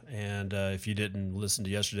Peart, and if you didn't listen to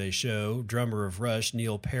yesterday's show, drummer of Rush,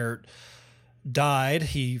 Neil Peart, died.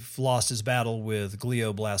 He lost his battle with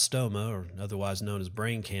glioblastoma, or otherwise known as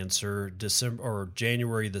brain cancer,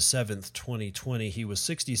 January the 7th, 2020. He was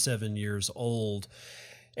 67 years old,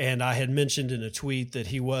 and I had mentioned in a tweet that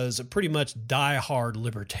he was a pretty much diehard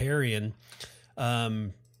libertarian,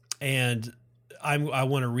 and I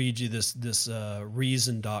want to read you this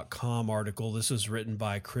Reason.com article. This was written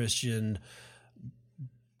by Christian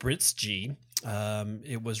Britsky.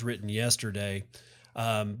 It was written yesterday,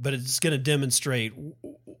 but it's going to demonstrate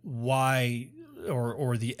why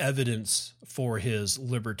or the evidence for his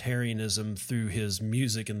libertarianism through his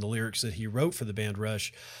music and the lyrics that he wrote for the band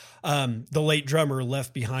Rush. The late drummer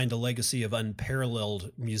left behind a legacy of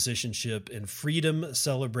unparalleled musicianship and freedom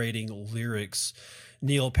celebrating lyrics.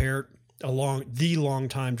 Neil Peart, the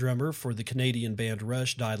longtime drummer for the Canadian band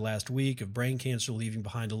Rush, died last week of brain cancer, leaving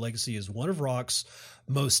behind a legacy as one of rock's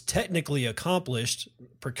most technically accomplished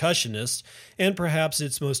percussionists and perhaps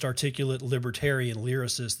its most articulate libertarian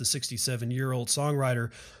lyricist. The 67-year-old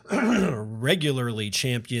songwriter regularly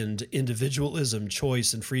championed individualism,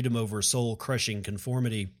 choice, and freedom over soul-crushing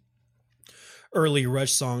conformity. Early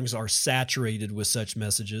Rush songs are saturated with such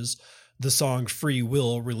messages. The song Free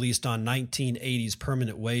Will, released on 1980's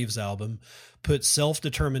Permanent Waves album, put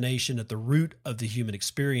self-determination at the root of the human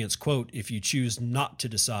experience. Quote, "If you choose not to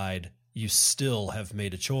decide, you still have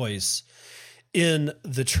made a choice." In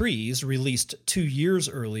The Trees, released 2 years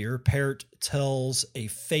earlier, Peart tells a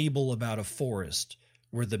fable about a forest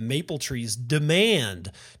where the maple trees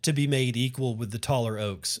demand to be made equal with the taller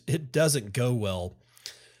oaks. It doesn't go well.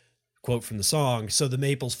 Quote from the song, so the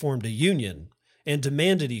maples formed a union and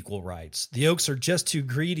demanded equal rights. The oaks are just too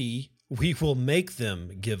greedy. We will make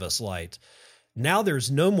them give us light. Now there's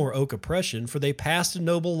no more oak oppression, for they passed a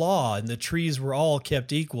noble law, and the trees were all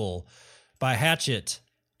kept equal by hatchet,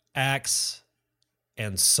 axe,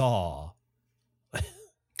 and saw.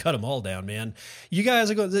 Cut them all down, man. You guys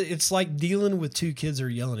are going. It's like dealing with two kids that are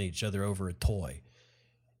yelling at each other over a toy.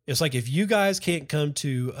 It's like, if you guys can't come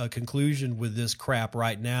to a conclusion with this crap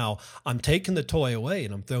right now, I'm taking the toy away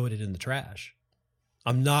and I'm throwing it in the trash.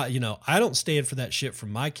 I'm not, I don't stand for that shit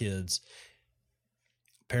from my kids.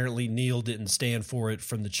 Apparently Neil didn't stand for it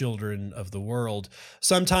from the children of the world.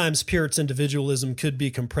 Sometimes Peart's individualism could be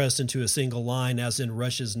compressed into a single line, as in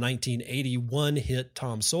Rush's 1981 hit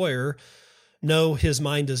Tom Sawyer. No, his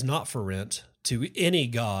mind is not for rent to any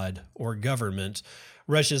god or government.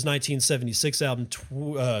 Rush's 1976 album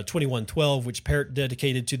 2112, which Peart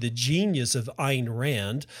dedicated to the genius of Ayn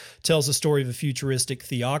Rand, tells the story of a futuristic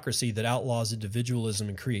theocracy that outlaws individualism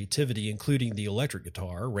and creativity, including the electric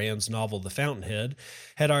guitar. Rand's novel The Fountainhead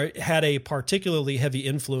had a particularly heavy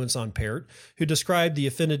influence on Peart, who described the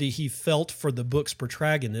affinity he felt for the book's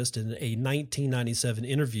protagonist in a 1997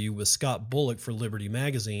 interview with Scott Bullock for Liberty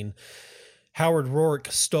magazine. Howard Rourke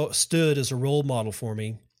stood as a role model for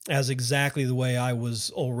me, as exactly the way I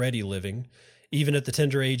was already living. Even at the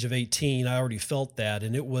tender age of 18, I already felt that,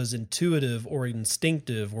 and it was intuitive or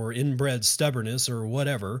instinctive or inbred stubbornness or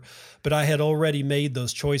whatever, but I had already made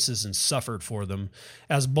those choices and suffered for them.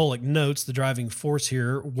 As Bullock notes, the driving force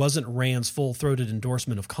here wasn't Rand's full-throated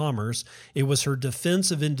endorsement of commerce. It was her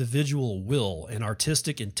defense of individual will and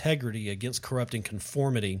artistic integrity against corrupting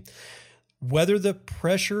conformity. Whether the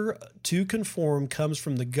pressure to conform comes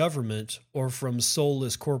from the government or from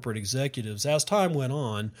soulless corporate executives, as time went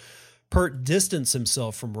on, Peart distanced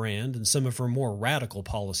himself from Rand and some of her more radical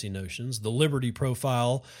policy notions. The Liberty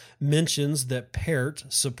profile mentions that Peart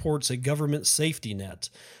supports a government safety net.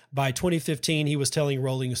 By 2015, he was telling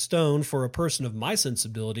Rolling Stone, for a person of my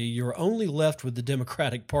sensibility, you're only left with the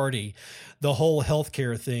Democratic Party. The whole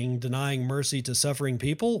healthcare thing, denying mercy to suffering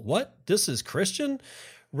people? What? This is Christian?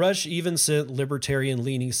 Rush even sent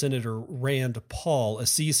libertarian-leaning Senator Rand Paul a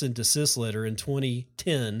cease and desist letter in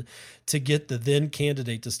 2010 to get the then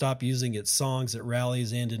candidate to stop using its songs at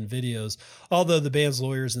rallies and in videos, although the band's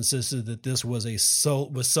lawyers insisted that this was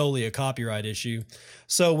solely a copyright issue.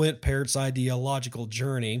 So went Peart's ideological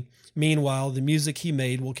journey. Meanwhile, the music he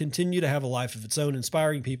made will continue to have a life of its own,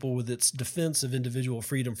 inspiring people with its defense of individual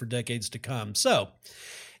freedom for decades to come. So,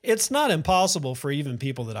 it's not impossible for even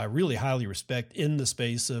people that I really highly respect in the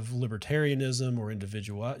space of libertarianism or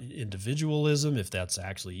individualism, if that's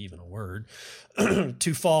actually even a word,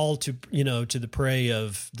 to fall to the prey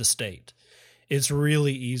of the state. It's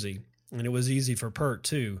really easy, and it was easy for Peart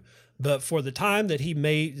too. But for the time that he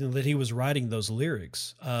was writing those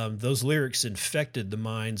lyrics infected the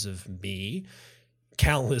minds of me,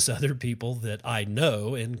 countless other people that I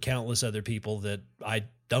know, and countless other people that I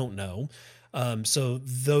don't know. So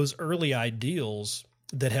those early ideals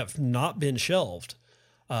that have not been shelved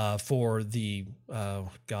for the,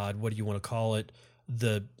 what do you want to call it,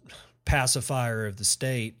 the pacifier of the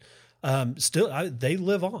state, they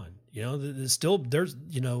live on. There's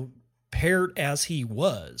Peart as he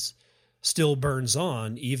was still burns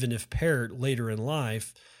on, even if Peart later in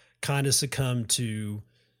life kind of succumbed to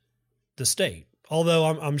the state. Although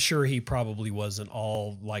I'm sure he probably wasn't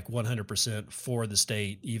all like 100% for the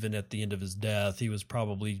state, even at the end of his death. He was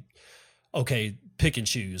probably, okay, pick and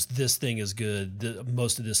choose. This thing is good.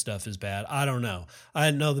 Most of this stuff is bad. I don't know. I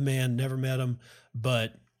didn't know the man, never met him,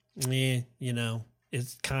 but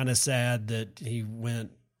it's kind of sad that he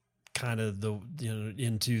went kind of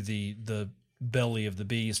into the belly of the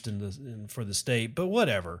beast and for the state, but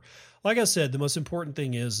whatever. Like I said, the most important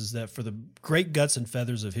thing is that for the great guts and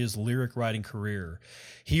feathers of his lyric writing career,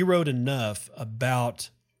 he wrote enough about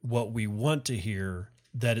what we want to hear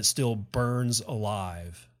that it still burns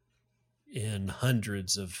alive in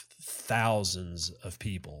hundreds of thousands of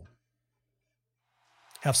people.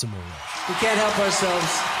 Have some more Rush. We can't help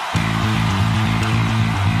ourselves.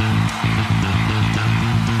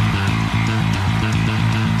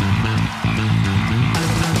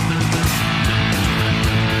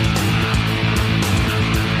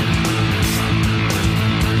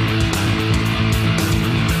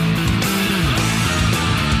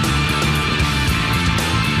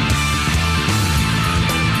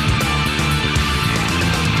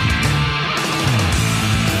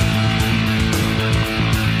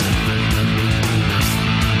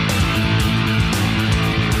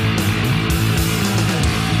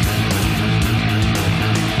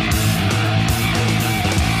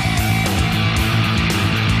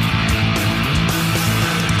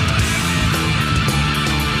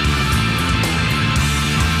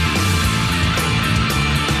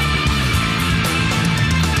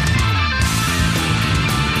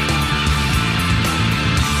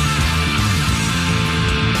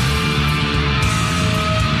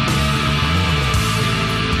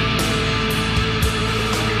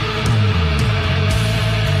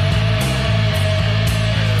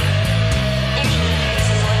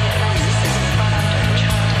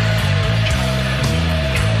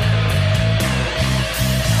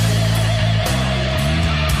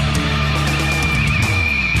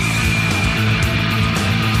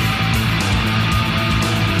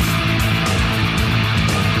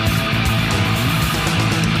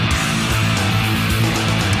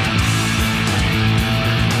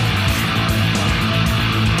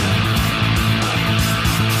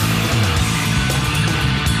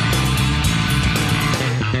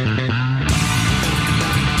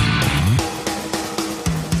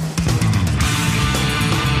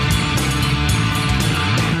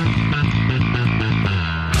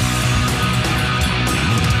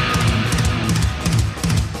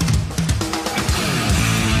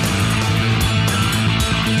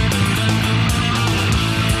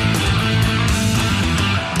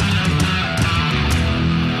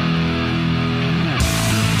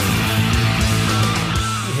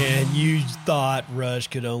 Rush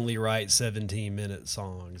could only write 17-minute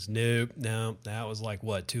songs. Nope, no, that was like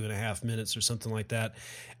what, 2.5 minutes or something like that.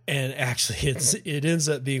 And actually, it ends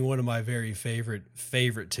up being one of my very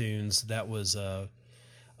favorite tunes. That was oh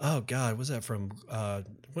God, was that from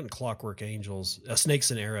wasn't Clockwork Angels, Snakes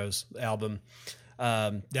and Arrows album.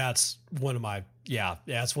 That's one of my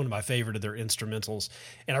favorite of their instrumentals.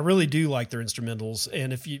 And I really do like their instrumentals.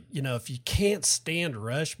 And if you can't stand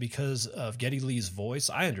Rush because of Geddy Lee's voice,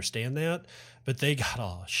 I understand that, but they got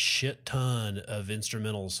a shit ton of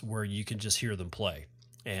instrumentals where you can just hear them play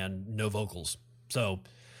and no vocals. So,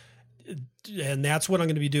 and that's what I'm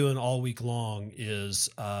going to be doing all week long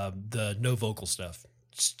is the no vocal stuff,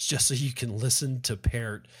 just so you can listen to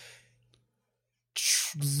Parrot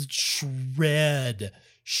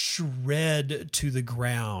shred to the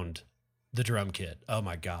ground the drum kit. Oh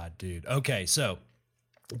my God, dude. Okay, so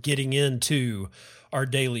getting into our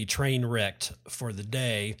daily train wrecked for the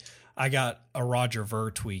day, I got a Roger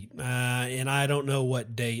Ver tweet, and I don't know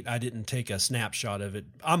what date. I didn't take a snapshot of it.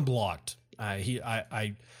 I'm blocked.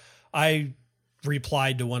 I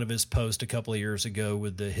replied to one of his posts a couple of years ago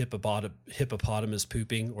with the hippopotamus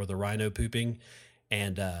pooping or the rhino pooping,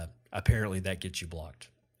 and apparently that gets you blocked.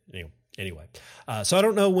 Anyway, so I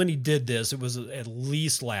don't know when he did this. It was at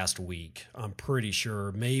least last week, I'm pretty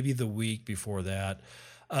sure. Maybe the week before that.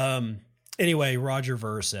 Anyway, Roger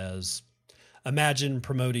Ver says, imagine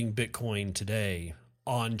promoting Bitcoin today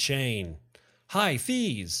on chain. High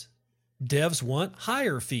fees. Devs want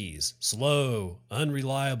higher fees. Slow,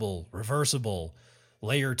 unreliable, reversible.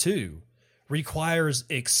 Layer 2 requires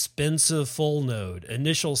expensive full node.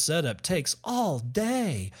 Initial setup takes all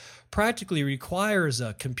day. Practically requires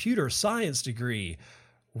a computer science degree.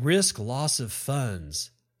 Risk loss of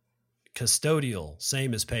funds. Custodial,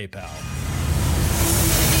 same as PayPal.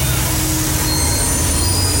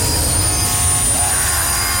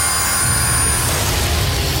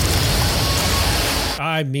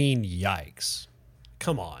 I mean, yikes.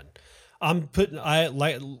 Come on.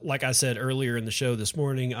 Like I said earlier in the show this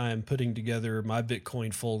morning, I am putting together my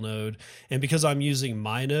Bitcoin full node. And because I'm using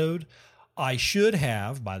my node, I should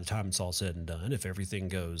have, by the time it's all said and done, if everything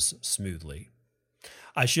goes smoothly,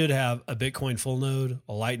 I should have a Bitcoin full node,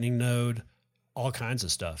 a Lightning node, all kinds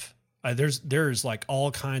of stuff. There's like all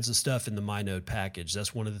kinds of stuff in the my node package.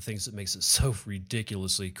 That's one of the things that makes it so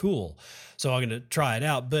ridiculously cool. So I'm going to try it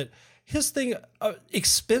out. But his thing,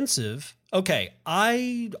 expensive. Okay,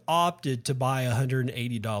 I opted to buy a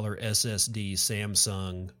 $180 SSD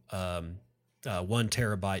Samsung 1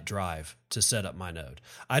 terabyte drive to set up my node.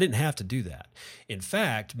 I didn't have to do that. In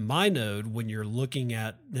fact, my node, when you're looking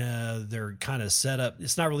at their kind of setup,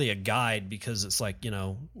 it's not really a guide because it's like,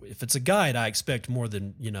 if it's a guide, I expect more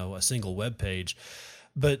than, a single web page.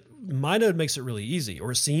 But my node makes it really easy,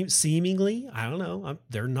 or seemingly. I don't know.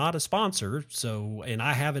 They're not a sponsor, and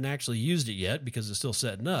I haven't actually used it yet because it's still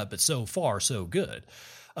setting up. But so far, so good.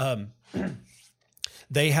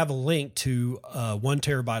 They have a link to a 1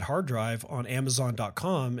 terabyte hard drive on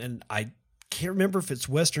Amazon.com, and I can't remember if it's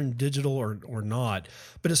Western Digital or not,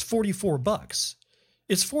 but it's $44.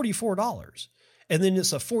 It's $44, and then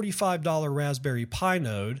it's a $45 Raspberry Pi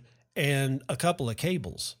node and a couple of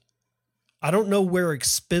cables. I don't know where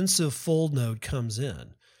expensive full node comes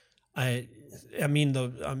in. I don't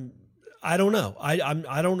know.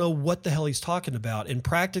 I don't know what the hell he's talking about. And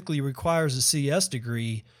practically requires a CS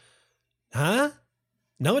degree. Huh?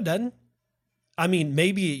 No, it doesn't. I mean,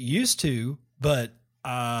 maybe it used to, but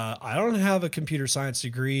I don't have a computer science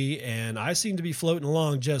degree, and I seem to be floating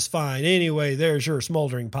along just fine. Anyway, there's your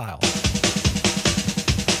smoldering pile.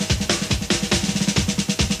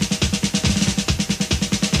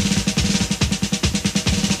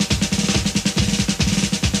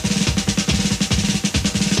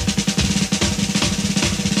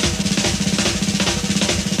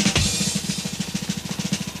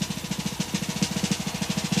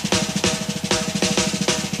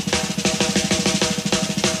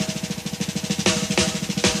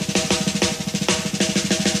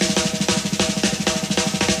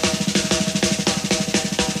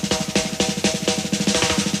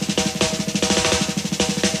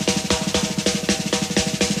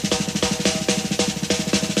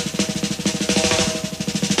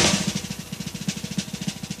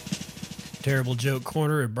 Terrible Joke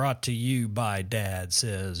Corner, brought to you by Dad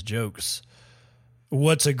Says Jokes.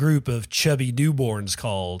 What's a group of chubby newborns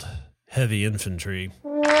called? Heavy infantry.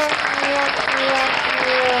 Oh,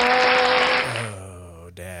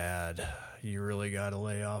 Dad, you really got to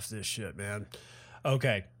lay off this shit, man.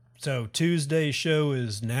 Okay, so Tuesday's show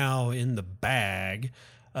is now in the bag.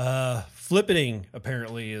 Flippening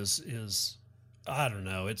apparently is I don't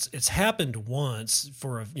know. It's happened once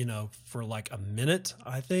for for like a minute,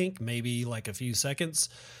 I think, maybe like a few seconds.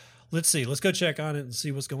 Let's see. Let's go check on it and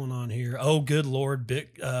see what's going on here. Oh, good Lord.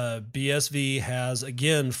 BSV has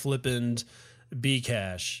again flippened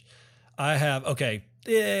Bcash.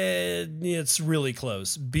 It's really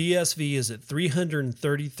close. BSV is at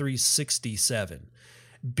 333.67.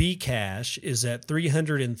 Bcash is at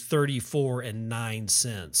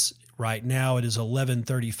 334.09. Right now it is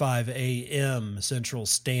 11:35 a.m. Central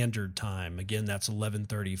Standard Time. Again, that's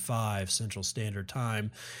 11:35 Central Standard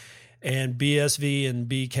Time. And BSV and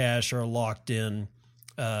Bcash are locked in,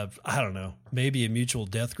 I don't know, maybe a mutual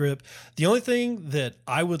death grip. The only thing that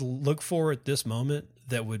I would look for at this moment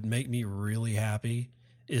that would make me really happy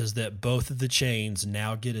is that both of the chains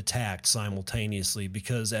now get attacked simultaneously,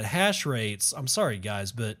 because at hash rates, I'm sorry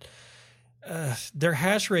guys, but their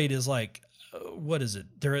hash rate is like, what is it?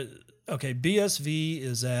 BSV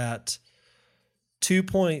is at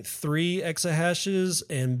 2.3 exahashes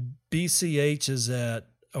and BCH is at,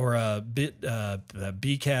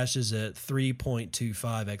 Bcash is at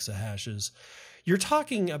 3.25 exahashes. You're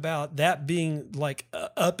talking about that being like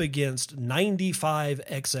up against 95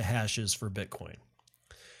 exahashes for Bitcoin.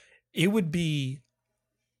 It would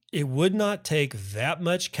not take that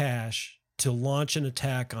much cash to launch an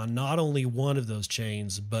attack on not only one of those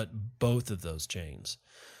chains, but both of those chains.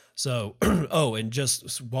 So, and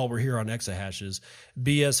just while we're here on exahashes,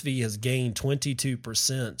 BSV has gained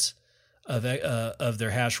 22% of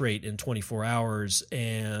their hash rate in 24 hours,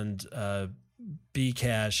 and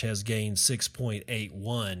Bcash has gained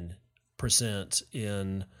 6.81%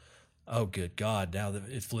 in, oh good God, now that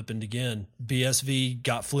it flipped again. BSV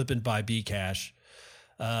got flipped by Bcash.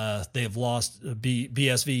 They have lost,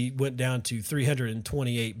 BSV went down to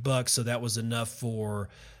 $328, so that was enough for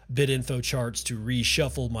BitInfo Charts to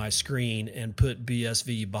reshuffle my screen and put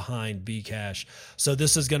BSV behind Bcash. So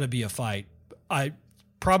this is going to be a fight.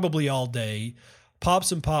 Probably all day. Pop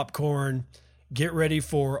some popcorn. Get ready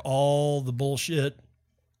for all the bullshit.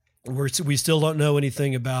 We still don't know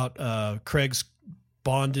anything about Craig's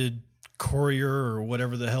bonded courier or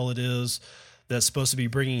whatever the hell it is that's supposed to be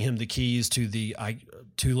bringing him the keys to the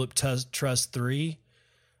Tulip Trust 3.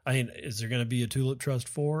 I mean, is there going to be a Tulip Trust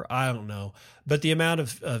 4? I don't know. But the amount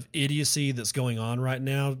of idiocy that's going on right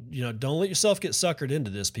now, don't let yourself get suckered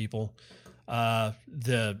into this, people.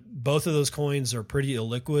 Both of those coins are pretty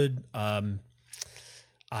illiquid.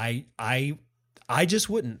 I just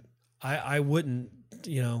wouldn't. I wouldn't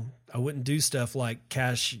do stuff like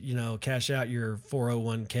cash out your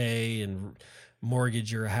 401k and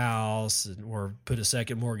mortgage your house or put a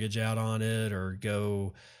second mortgage out on it, or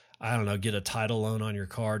go, I don't know, get a title loan on your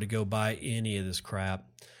car to go buy any of this crap.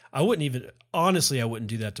 I wouldn't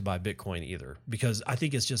do that to buy Bitcoin either, because I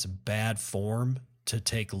think it's just bad form to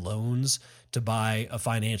take loans to buy a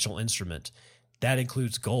financial instrument. That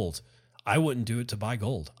includes gold. I wouldn't do it to buy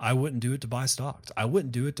gold. I wouldn't do it to buy stocks. I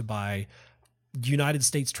wouldn't do it to buy United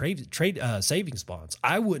States trade savings bonds.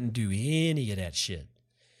 I wouldn't do any of that shit.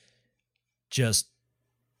 Just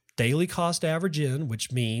daily cost average in,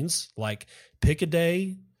 which means like pick a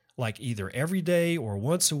day, like either every day or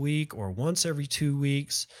once a week or once every 2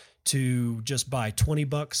 weeks, to just buy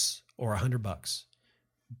 $20 or $100.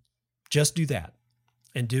 Just do that,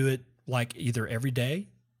 and do it like either every day,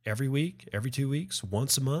 every week, every 2 weeks,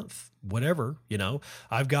 once a month, whatever.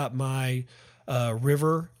 I've got my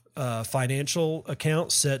River financial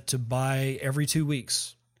account set to buy every 2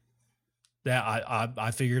 weeks. That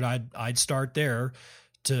I figured I'd start there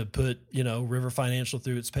to put River Financial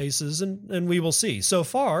through its paces, and we will see. So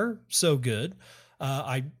far, so good.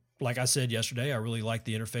 Like I said yesterday, I really like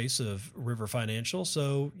the interface of River Financial.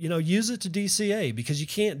 So use it to DCA, because you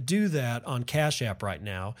can't do that on Cash App right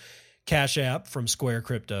now. Cash App from Square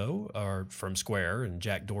Crypto, or from Square and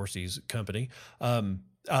Jack Dorsey's company.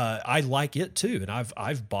 I like it too, and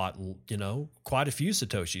I've bought quite a few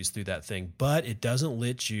Satoshis through that thing, but it doesn't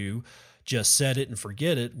let you just set it and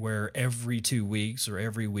forget it, where every 2 weeks or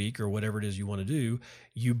every week or whatever it is you want to do,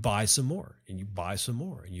 you buy some more and you buy some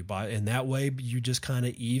more and you buy, and that way you just kind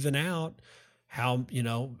of even out how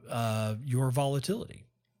your volatility.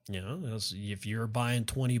 If you're buying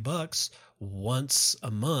 $20 once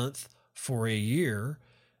a month for a year,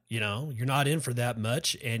 you're not in for that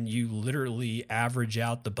much, and you literally average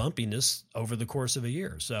out the bumpiness over the course of a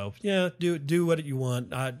year. So do what you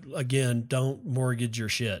want. Again, don't mortgage your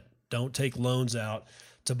shit. Don't take loans out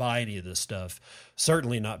to buy any of this stuff.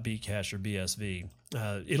 Certainly not Bcash or BSV.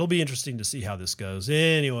 It'll be interesting to see how this goes.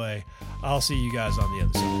 Anyway, I'll see you guys on the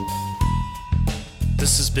other side.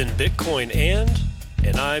 This has been Bitcoin and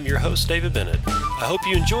I'm your host, David Bennett. I hope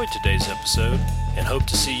you enjoyed today's episode. and hope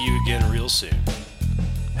to see you again real soon.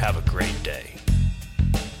 Have a great day.